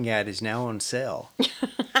looking at is now on sale.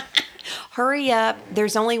 Hurry up!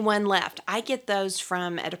 There's only one left. I get those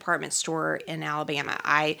from a department store in Alabama.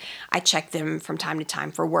 I check them from time to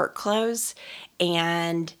time for work clothes,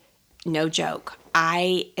 and no joke,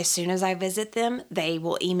 as soon as I visit them, they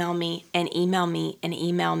will email me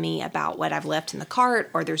about what I've left in the cart,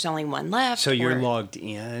 or there's only one left. So you're logged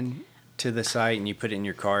in to the site and you put it in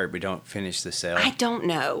your cart, but don't finish the sale? I don't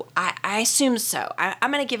know. I assume so.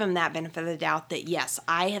 I'm going to give them that benefit of the doubt that, yes,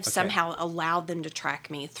 I have somehow allowed them to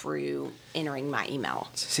track me through entering my email.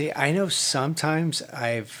 See, I know sometimes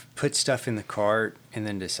I've put stuff in the cart and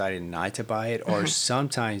then decided not to buy it, or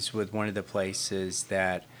sometimes with one of the places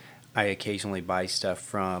that I occasionally buy stuff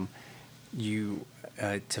from,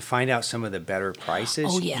 to find out some of the better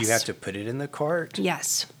prices, you have to put it in the cart.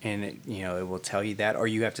 Yes. And it will tell you that, or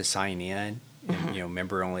you have to sign in, and,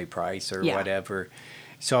 member only price or whatever.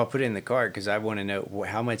 So I'll put it in the cart because I want to know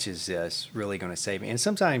how much is this really going to save me. And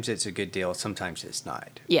sometimes it's a good deal, sometimes it's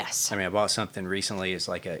not. Yes. I mean, I bought something recently. It's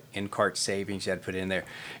like a in-cart savings. You had to put it in there,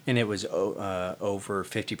 and it was over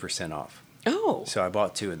 50% off. Oh. So I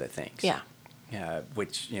bought two of the things. Yeah.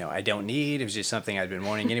 Which, I don't need. It was just something I'd been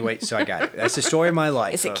wanting anyway, so I got it. That's the story of my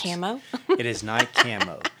life. Is it camo? It is not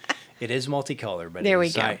camo. It is multicolor, but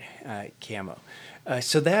it's not camo.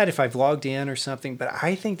 So that, if I've logged in or something, but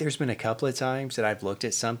I think there's been a couple of times that I've looked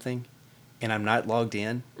at something and I'm not logged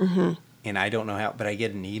in, and I don't know how, but I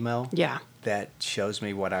get an email that shows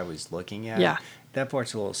me what I was looking at. Yeah. That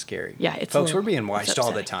part's a little scary. Yeah, it's folks. a little, We're being watched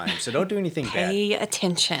all the upsetting. time, so don't do anything bad. Pay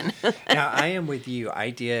attention. Now, I am with you. I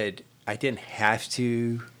didn't have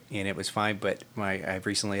to, and it was fine. But I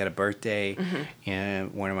recently had a birthday,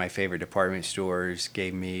 and one of my favorite department stores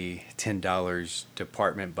gave me $10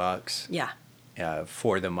 department bucks. Yeah.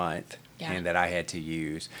 For the month. Yeah. And that I had to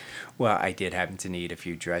use. Well, I did happen to need a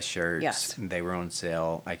few dress shirts. Yes. They were on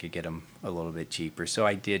sale. I could get them a little bit cheaper. So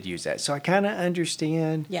I did use that. So I kind of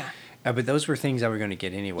understand. Yeah. But those were things I were going to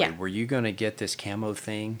get anyway. Yeah. Were you going to get this camo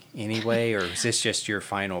thing anyway? Or is this just your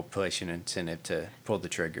final push and incentive to pull the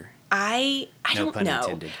trigger? I No don't pun know.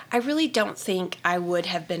 intended. I really don't think I would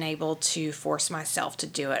have been able to force myself to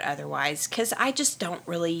do it otherwise, because I just don't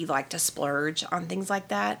really like to splurge on things like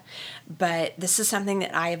that. But this is something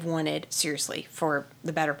that I have wanted seriously for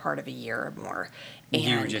the better part of a year or more. And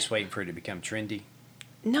You were just waiting for it to become trendy?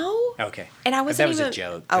 no. Okay. And I But wasn't that was even. a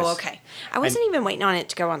joke. Oh, 'cause okay. I wasn't even waiting on it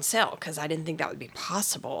to go on sale because I didn't think that would be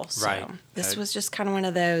possible. So Right. this was just kind of one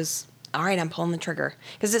of those. All right, I'm pulling the trigger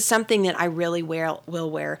because it's something that I really will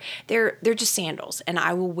wear. They're just sandals, and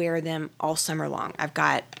I will wear them all summer long. I've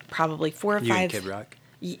got probably 4 or You 5. and Kid Rock?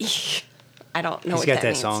 I don't know He's what got that that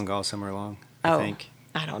means. song all summer long, Oh, I think.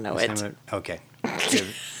 I don't know Is it. that what- Okay.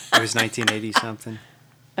 It was 1980 something.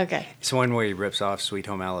 Okay. It's one where he rips off Sweet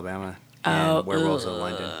Home Alabama and Werewolves of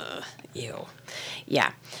London. Ew.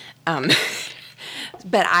 Yeah.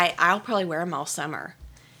 But I'll probably wear them all summer.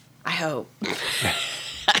 I hope.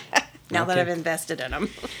 Now that Okay. I've invested in them.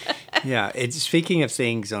 Yeah, it's speaking of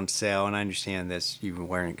things on sale, and I understand this. You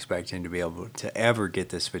weren't expecting to be able to ever get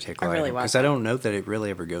this particular I really item because I wasn't. don't know that it really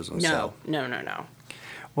ever goes on sale. No.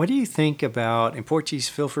 What do you think about? And Portuguese,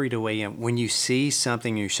 feel free to weigh in. When you see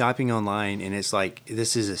something, you're shopping online, and it's like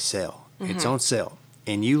this is a sale. It's on sale,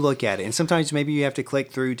 and you look at it, and sometimes maybe you have to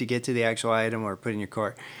click through to get to the actual item or put it in your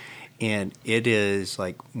cart, and it is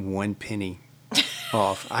like 1 penny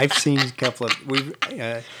off. I've seen a couple of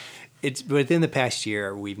it's within the past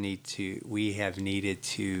year we have needed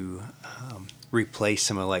to replace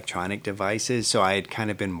some electronic devices. So I had kind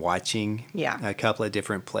of been watching a couple of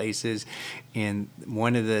different places, and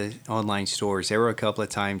one of the online stores, there were a couple of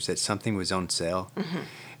times that something was on sale,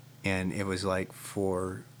 and it was like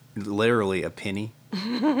for literally a penny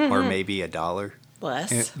or maybe $1.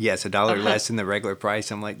 Less. Yes, $1 less than the regular price.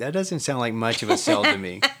 I'm like, that doesn't sound like much of a sale to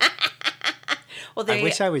me. Well, I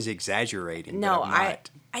wish I was exaggerating. No, but I'm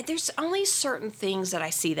not. there's only certain things that I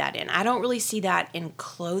see that in. I don't really see that in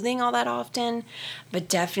clothing all that often, but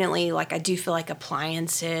definitely, like, I do feel like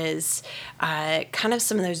appliances, kind of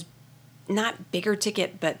some of those not bigger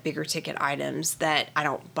ticket, but bigger ticket items that I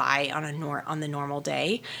don't buy on the normal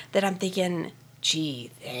day that I'm thinking,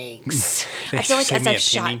 gee, thanks. I feel like Save as me I've a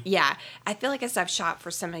shot, penny. yeah, I feel like as I've shot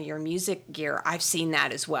for some of your music gear, I've seen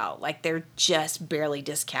that as well. Like they're just barely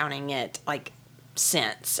discounting it, like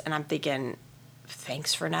cents, and I'm thinking,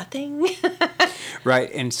 thanks for nothing.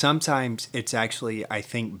 Right, and sometimes it's actually, I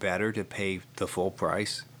think, better to pay the full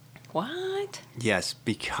price. What? Yes,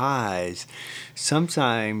 because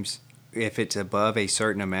sometimes if it's above a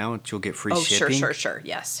certain amount, you'll get free Oh, shipping. sure,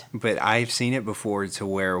 yes. But I've seen it before to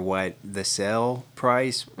where what the sale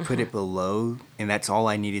price put it below, and that's all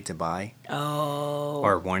I needed to buy Oh,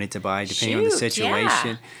 or wanted to buy, depending on the Shoot,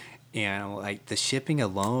 situation. And like the shipping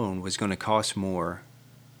alone was going to cost more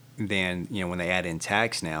than when they add in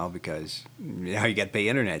tax now, because now you got to pay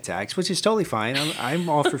internet tax, which is totally fine. I'm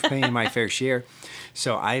all for paying my fair share.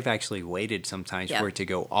 So I've actually waited sometimes Yep. for it to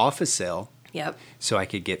go off a sale Yep. so I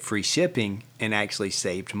could get free shipping and actually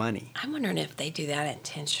saved money. I'm wondering if they do that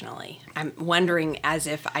intentionally. I'm wondering as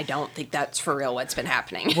if I don't think that's for real what's been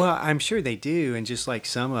happening. Well, I'm sure they do, and just like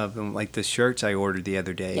some of them, like the shirts I ordered the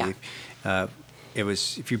other day, it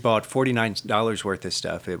was if you bought $49 worth of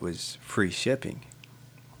stuff, it was free shipping.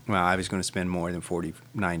 Well, I was going to spend more than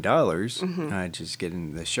 $49 just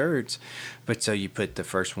getting the shirts, but so you put the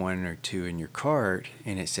first one or two in your cart,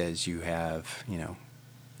 and it says you have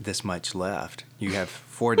this much left. You have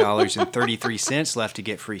 $4.33 left to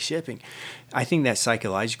get free shipping. I think that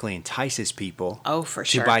psychologically entices people For to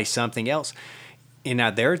sure. buy something else. And now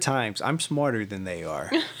there are times I'm smarter than they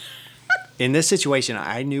are. In this situation,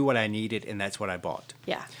 I knew what I needed, and that's what I bought.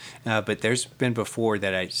 Yeah. But there's been before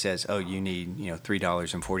that it says, oh, you need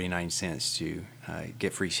 $3.49 to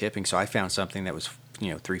get free shipping. So I found something that was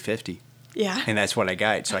 $3.50. Yeah. And that's what I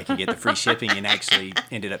got, so I could get the free shipping, and actually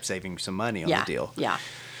ended up saving some money on the deal. Yeah.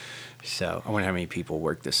 So I wonder how many people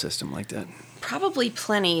work this system like that. Probably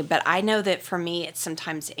plenty, but I know that for me, it's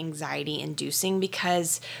sometimes anxiety inducing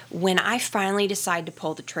because when I finally decide to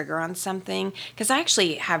pull the trigger on something, because I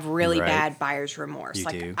actually have really Right. bad buyer's remorse. You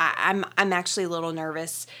Like do. I'm actually a little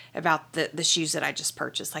nervous about the shoes that I just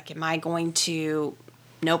purchased. Like, am I going to?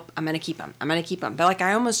 Nope, I'm going to keep them. I'm going to keep them. But like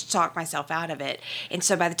I almost talked myself out of it. And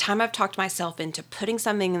so by the time I've talked myself into putting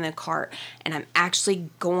something in the cart and I'm actually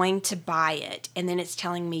going to buy it, and then it's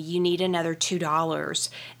telling me you need another $2,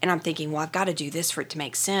 and I'm thinking, well, I've got to do this for it to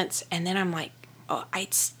make sense. And then I'm like, oh,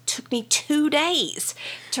 it took me 2 days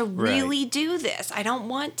to really do this. I don't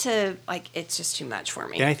want to, like, it's just too much for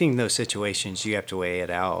me. And I think in those situations, you have to weigh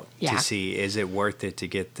it out Yeah. to see, is it worth it to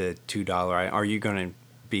get the $2? Are you going to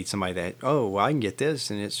be somebody that, oh, well, I can get this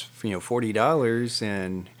and it's, $40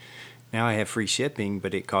 and now I have free shipping,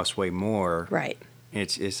 but it costs way more. Right.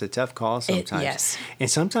 It's a tough call sometimes. Yes. And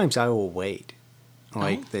sometimes I will wait.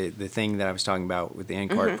 Like the thing that I was talking about with the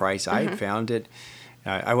in-cart price, I had found it.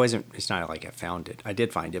 I wasn't, it's not like I found it. I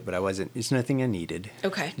did find it, but it's nothing I needed.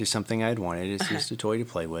 Okay. Just something I had wanted. It's just a toy to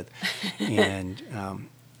play with. And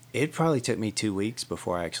it probably took me 2 weeks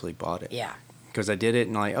before I actually bought it. Yeah. Because I did it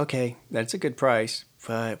and like, okay, that's a good price.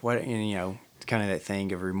 But what, and, kind of that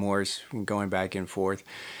thing of remorse going back and forth.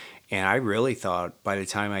 And I really thought by the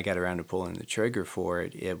time I got around to pulling the trigger for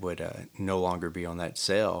it, it would no longer be on that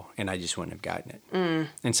sale, and I just wouldn't have gotten it.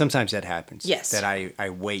 And sometimes that happens. Yes. That I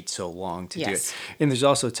wait so long to do Yes. it. And there's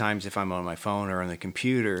also times if I'm on my phone or on the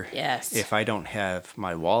computer, Yes. if I don't have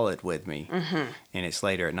my wallet with me and it's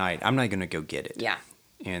later at night, I'm not going to go get it. Yeah.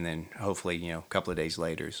 And then hopefully, a couple of days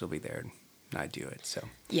later, it'll be there. I do it. So,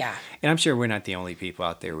 Yeah. and I'm sure we're not the only people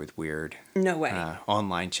out there with weird No way.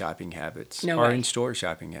 online shopping habits No or way. in-store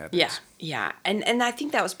shopping habits. Yeah, yeah. And I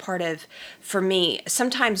think that was part of, for me,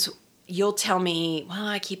 sometimes you'll tell me, well,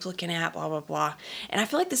 I keep looking at blah, blah, blah. And I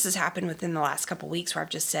feel like this has happened within the last couple of weeks where I've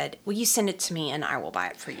just said, will you send it to me and I will buy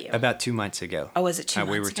it for you? About 2 months ago. Oh, was it 2 We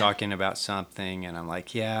months were ago? talking about something, and I'm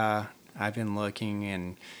like, yeah, I've been looking,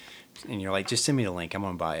 and you're like, just send me the link. I'm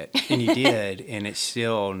going to buy it. And you did, and it's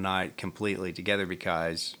still not completely together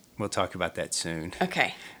because we'll talk about that soon.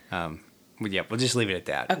 Okay. Yeah, we'll just leave it at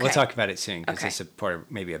that. Okay. We'll talk about it soon because Okay. it's a part of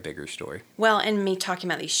maybe a bigger story. Well, and me talking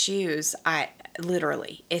about these shoes,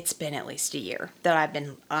 it's been at least a year that I've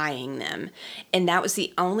been eyeing them. And that was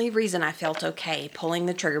the only reason I felt okay pulling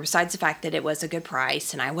the trigger, besides the fact that it was a good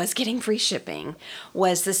price and I was getting free shipping,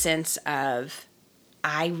 was the sense of,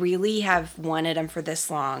 I really have wanted them for this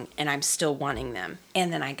long and I'm still wanting them.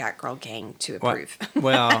 And then I got Girl Gang to approve.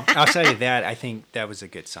 Well, I'll tell you that. I think that was a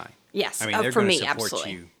good sign. Yes. I mean, Oh, they're for going me, to support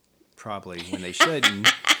absolutely. you probably when they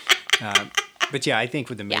shouldn't. But yeah, I think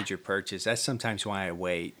with a major purchase, that's sometimes why I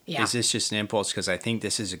wait. Yeah. Is this just an impulse because I think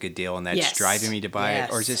this is a good deal and that's Yes. driving me to buy it?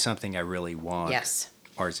 Or is Yes. it something I really want? Yes.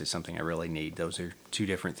 Or is it something I really need? Those are two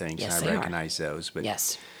different things, Yes, and they I are. recognize those. But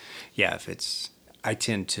Yes. yeah, I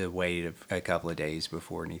tend to wait a couple of days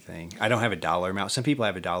before anything. I don't have a dollar amount. Some people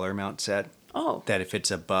have a dollar amount set. Oh. That if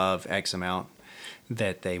it's above X amount,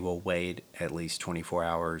 that they will wait at least 24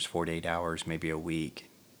 hours, 48 hours, maybe a week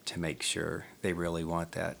to make sure they really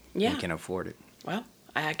want that Yeah. and can afford it. Well,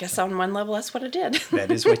 I guess on one level, that's what I did.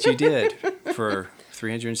 That is what you did for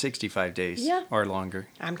 365 days Yeah. or longer.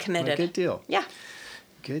 I'm Well, committed. good deal. Yeah.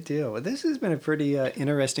 Good deal. Well, this has been a pretty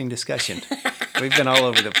interesting discussion. We've been all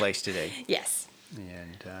over the place today. Yes.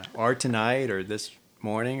 And or tonight or this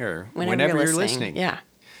morning or Whenever you're you're listening. Yeah.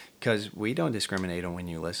 Because we don't discriminate on when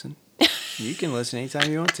you listen. You can listen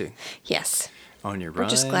anytime you want to. Yes. On your We're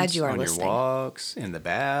runs, just glad you are on listening. your walks, in the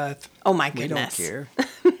bath. Oh, my We don't goodness. care.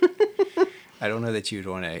 I don't know that you'd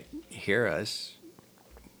want to hear us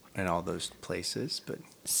in all those places, but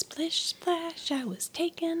Splish, splash, I was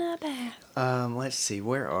taking a bath. let's see,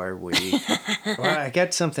 where are we? Well, I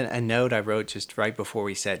got a note I wrote just right before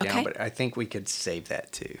we sat down, Okay. but I think we could save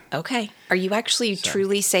that too. Okay. Are you actually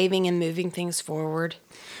truly saving and moving things forward?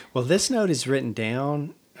 Well, this note is written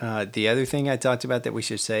down. The other thing I talked about that we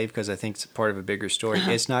should save, because I think it's part of a bigger story,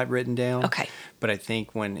 it's not written down. Okay. But I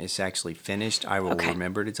think when it's actually finished, I will Okay.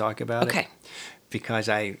 remember to talk about it. Okay. Because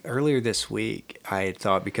earlier this week, I had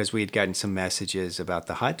thought, because we had gotten some messages about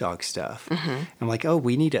the hot dog stuff. Mm-hmm. I'm like, oh,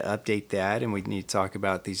 we need to update that and we need to talk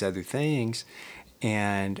about these other things.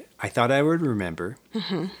 And I thought I would remember.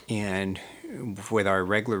 Mm-hmm. And with our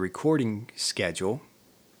regular recording schedule,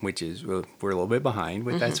 which is, we're a little bit behind,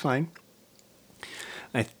 but that's fine.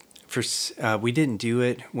 We didn't do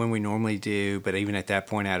it when we normally do, but even at that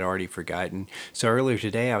point, I'd already forgotten. So earlier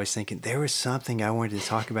today, I was thinking there was something I wanted to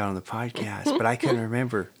talk about on the podcast, but I couldn't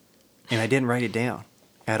remember, and I didn't write it down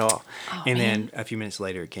at all. Oh, and man. then a few minutes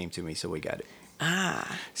later, it came to me, so we got it.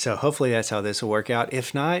 Ah. So hopefully that's how this will work out.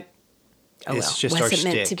 If not, Oh, It's well, just our wasn't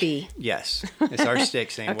stick. meant to be. Yes, it's our stick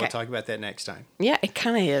saying Okay. we'll talk about that next time. Yeah, it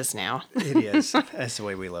kind of is now. It is. That's the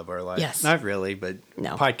way we live our life. Yes. Not really, but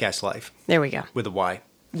No. podcast life There we go. with a Y.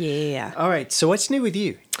 Yeah. All right. So what's new with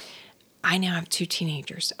you? I now have 2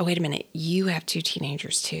 teenagers. Oh, wait a minute. You have 2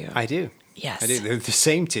 teenagers too. I do. Yes. I do. They're the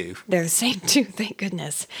same two. They're the same too, thank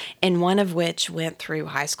goodness. And one of which went through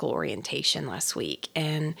high school orientation last week.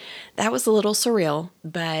 And that was a little surreal,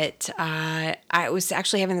 but I was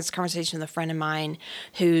actually having this conversation with a friend of mine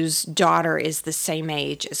whose daughter is the same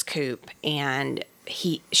age as Coop. And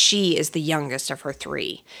she is the youngest of her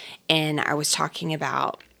 3. And I was talking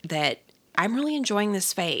about that I'm really enjoying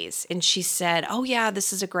this phase. And she said, oh, yeah,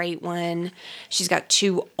 this is a great one. She's got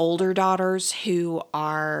 2 older daughters who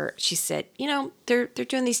are, she said, they're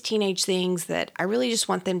doing these teenage things that I really just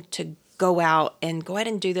want them to go out and go ahead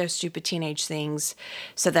and do those stupid teenage things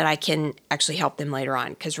so that I can actually help them later on.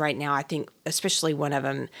 Because right now, I think, especially one of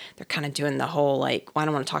them, they're kind of doing the whole, like, well, I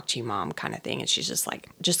don't want to talk to you, Mom, kind of thing. And she's just like,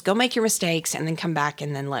 just go make your mistakes and then come back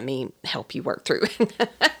and then let me help you work through it.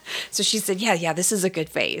 So she said, yeah, this is a good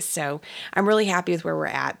phase. So I'm really happy with where we're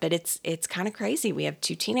at. But it's kind of crazy. We have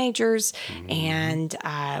 2 teenagers and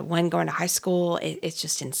one going to high school. It's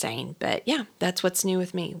just insane. But yeah, that's what's new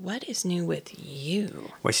with me. What is new with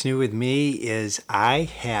you? What's new with me is I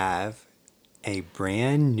have a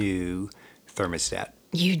brand new thermostat.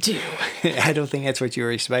 You do. I don't think that's what you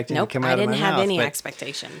were expecting Nope, to come I out of my didn't have mouth, any but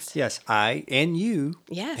expectations. yes, I and you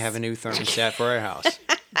Yes. have a new thermostat for our house.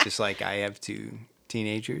 Just like I have 2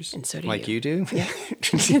 teenagers. And so do like you. you do. Yeah.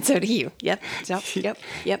 And so do you. Yep.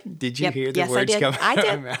 Yep. Did you Yep. hear the yes, words I did. come I out of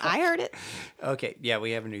did. my mouth? I heard it. Okay, yeah,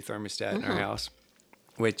 we have a new thermostat in our house,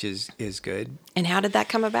 which is good. And how did that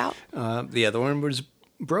come about? The other one was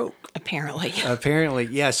broke. Apparently. Apparently,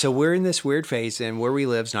 yeah. So we're in this weird phase, and where we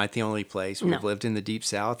live is not the only place. We've No. lived in the deep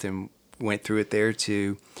south and went through it there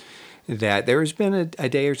too. That there has been a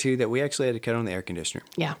day or two that we actually had to cut on the air conditioner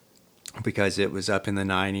Yeah. because it was up in the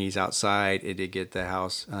 90s outside. It did get the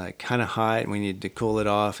house kind of hot, and we needed to cool it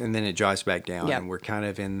off, and then it drops back down, Yep. and we're kind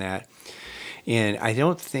of in that. And I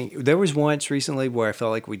don't think there was once recently where I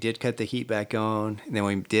felt like we did cut the heat back on, and then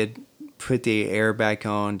we did put the air back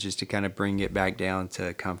on just to kind of bring it back down to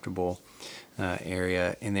a comfortable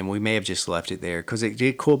area. And then we may have just left it there because it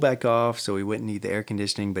did cool back off, so we wouldn't need the air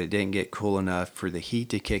conditioning, but it didn't get cool enough for the heat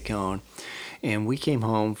to kick on. And we came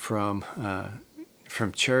home from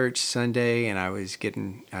church Sunday, and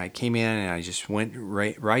I came in and I just went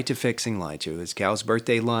right to fixing lunch. It was Cal's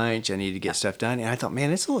birthday lunch. I needed to get stuff done, and I thought,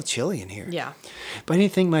 man, it's a little chilly in here. Yeah. But I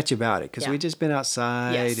didn't think much about it because Yeah. we'd just been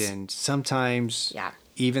outside, Yes. and sometimes Yeah.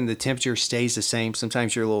 even the temperature stays the same.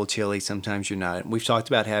 Sometimes you're a little chilly, sometimes you're not. We've talked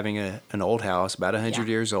about having an old house, about 100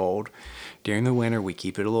 Yeah. years old. During the winter, we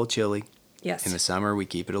keep it a little chilly. Yes. In the summer, we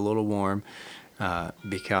keep it a little warm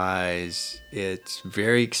because it's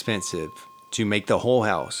very expensive to make the whole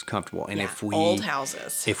house comfortable. And Yeah. if we Old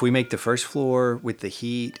houses. if we make the first floor with the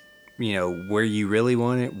heat, where you really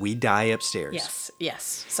want it, we die upstairs.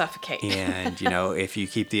 Yes. Suffocate. And if you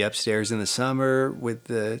keep the upstairs in the summer with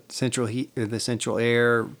the central heat, the central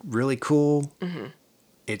air really cool,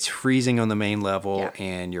 it's freezing on the main level, Yeah.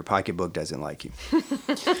 and your pocketbook doesn't like you.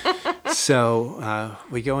 So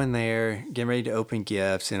we go in there, get ready to open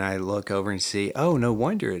gifts, and I look over and see, oh, no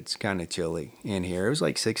wonder it's kind of chilly in here. It was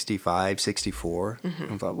like 65, 64.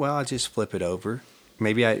 I thought, well, I'll just flip it over.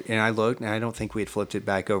 Maybe I looked, and I don't think we had flipped it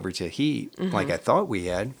back over to heat like I thought we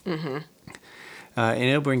had. And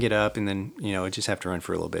it'll bring it up, and then, it just have to run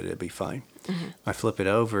for a little bit. It'll be fine. I flip it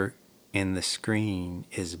over, and the screen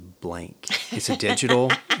is blank. It's a digital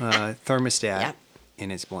thermostat, Yep.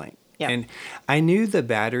 and it's blank. Yep. And I knew the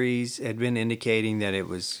batteries had been indicating that it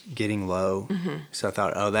was getting low. So I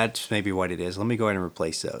thought, oh, that's maybe what it is. Let me go ahead and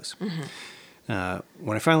replace those.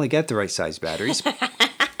 When I finally got the right size batteries,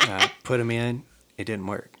 put them in, it didn't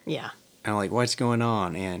work. Yeah. And I'm like, what's going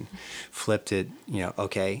on? And flipped it,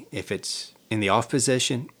 okay, if it's in the off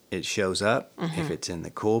position, it shows up. If it's in the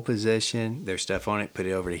cool position, there's stuff on it, put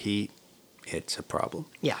it over to heat, it's a problem.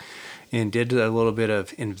 Yeah. And did a little bit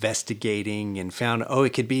of investigating and found, it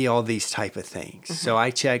could be all these type of things. So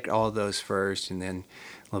I checked all those first, and then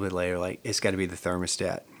a little bit later, it's got to be the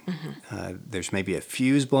thermostat. There's maybe a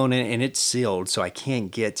fuse blown in, and it's sealed, so I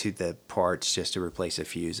can't get to the parts just to replace a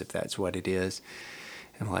fuse if that's what it is.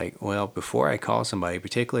 I'm like, well, before I call somebody,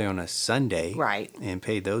 particularly on a Sunday, Right. and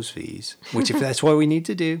pay those fees, which if that's what we need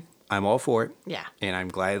to do, I'm all for it. Yeah. And I'm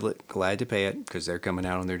glad to pay it because they're coming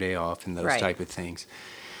out on their day off and those Right. type of things.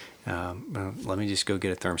 Well, let me just go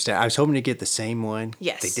get a thermostat. I was hoping to get the same one.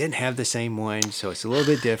 Yes. They didn't have the same one, so it's a little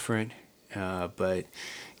bit different. But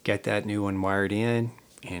got that new one wired in,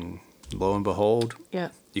 and lo and behold, Yeah.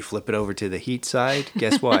 you flip it over to the heat side.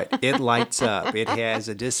 Guess what? It lights up. It has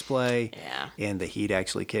a display. Yeah. And the heat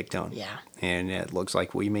actually kicked on. Yeah. And it looks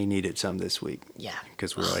like we may need it some this week. Yeah.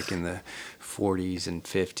 Because we're like in the 40s and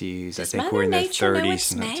 50s. I think Mother we're in the Nature know 30s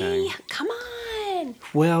it's in that May? time. Come on.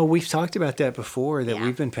 Well, we've talked about that before, that Yeah.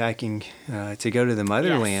 we've been packing to go to the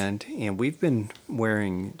motherland, and we've been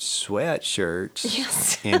wearing sweatshirts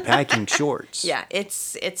Yes. and packing shorts. Yeah,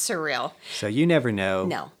 it's surreal. So you never know.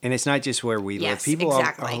 No. And it's not just where we live. Yes, People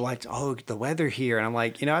exactly. are like, oh, the weather here. And I'm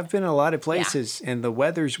like, I've been in a lot of places, and the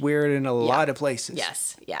weather's weird in a lot of places.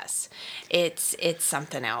 Yes. It's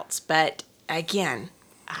something else. But again,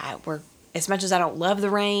 we're as much as I don't love the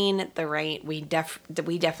rain we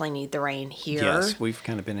definitely need the rain here. Yes, we've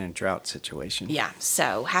kind of been in a drought situation. Yeah,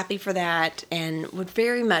 so happy for that, and would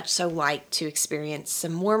very much so like to experience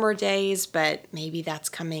some warmer days, but maybe that's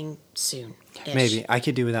coming soon. Maybe. I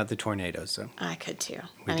could do without the tornadoes, though. I could too.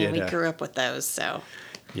 We We grew up with those, so.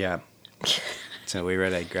 Yeah. So we were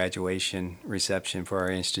at a graduation reception for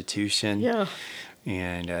our institution. Yeah.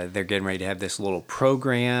 And they're getting ready to have this little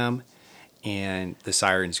program, and the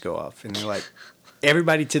sirens go off. And they're like,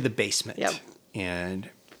 everybody to the basement. Yep. And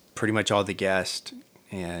pretty much all the guests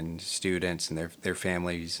and students and their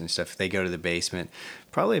families and stuff, they go to the basement.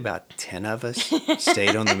 Probably about 10 of us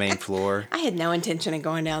stayed on the main floor. I had no intention of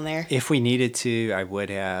going down there. If we needed to, I would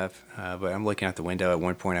have. But I'm looking out the window. At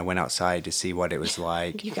one point, I went outside to see what it was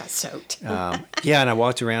like. You got soaked. Yeah, and I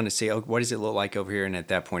walked around to see, what does it look like over here? And at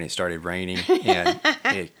that point, it started raining. And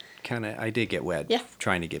I did get wet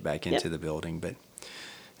trying to get back into the building. But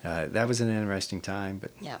that was an interesting time.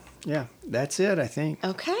 But yeah, that's it, I think.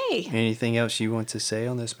 Okay. Anything else you want to say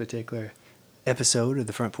on this particular episode of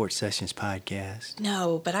the Front Porch Sessions podcast?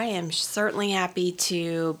 No, but I am certainly happy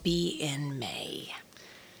to be in May.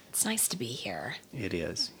 It's nice to be here. It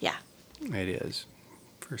is. Yeah. It is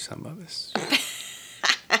for some of us.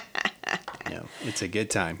 It's a good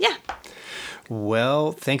time. Yeah.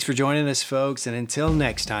 Well, thanks for joining us, folks. And until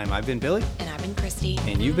next time, I've been Billy. And I've been Christy.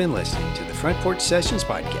 And you've been listening to the Front Porch Sessions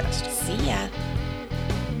podcast. See ya.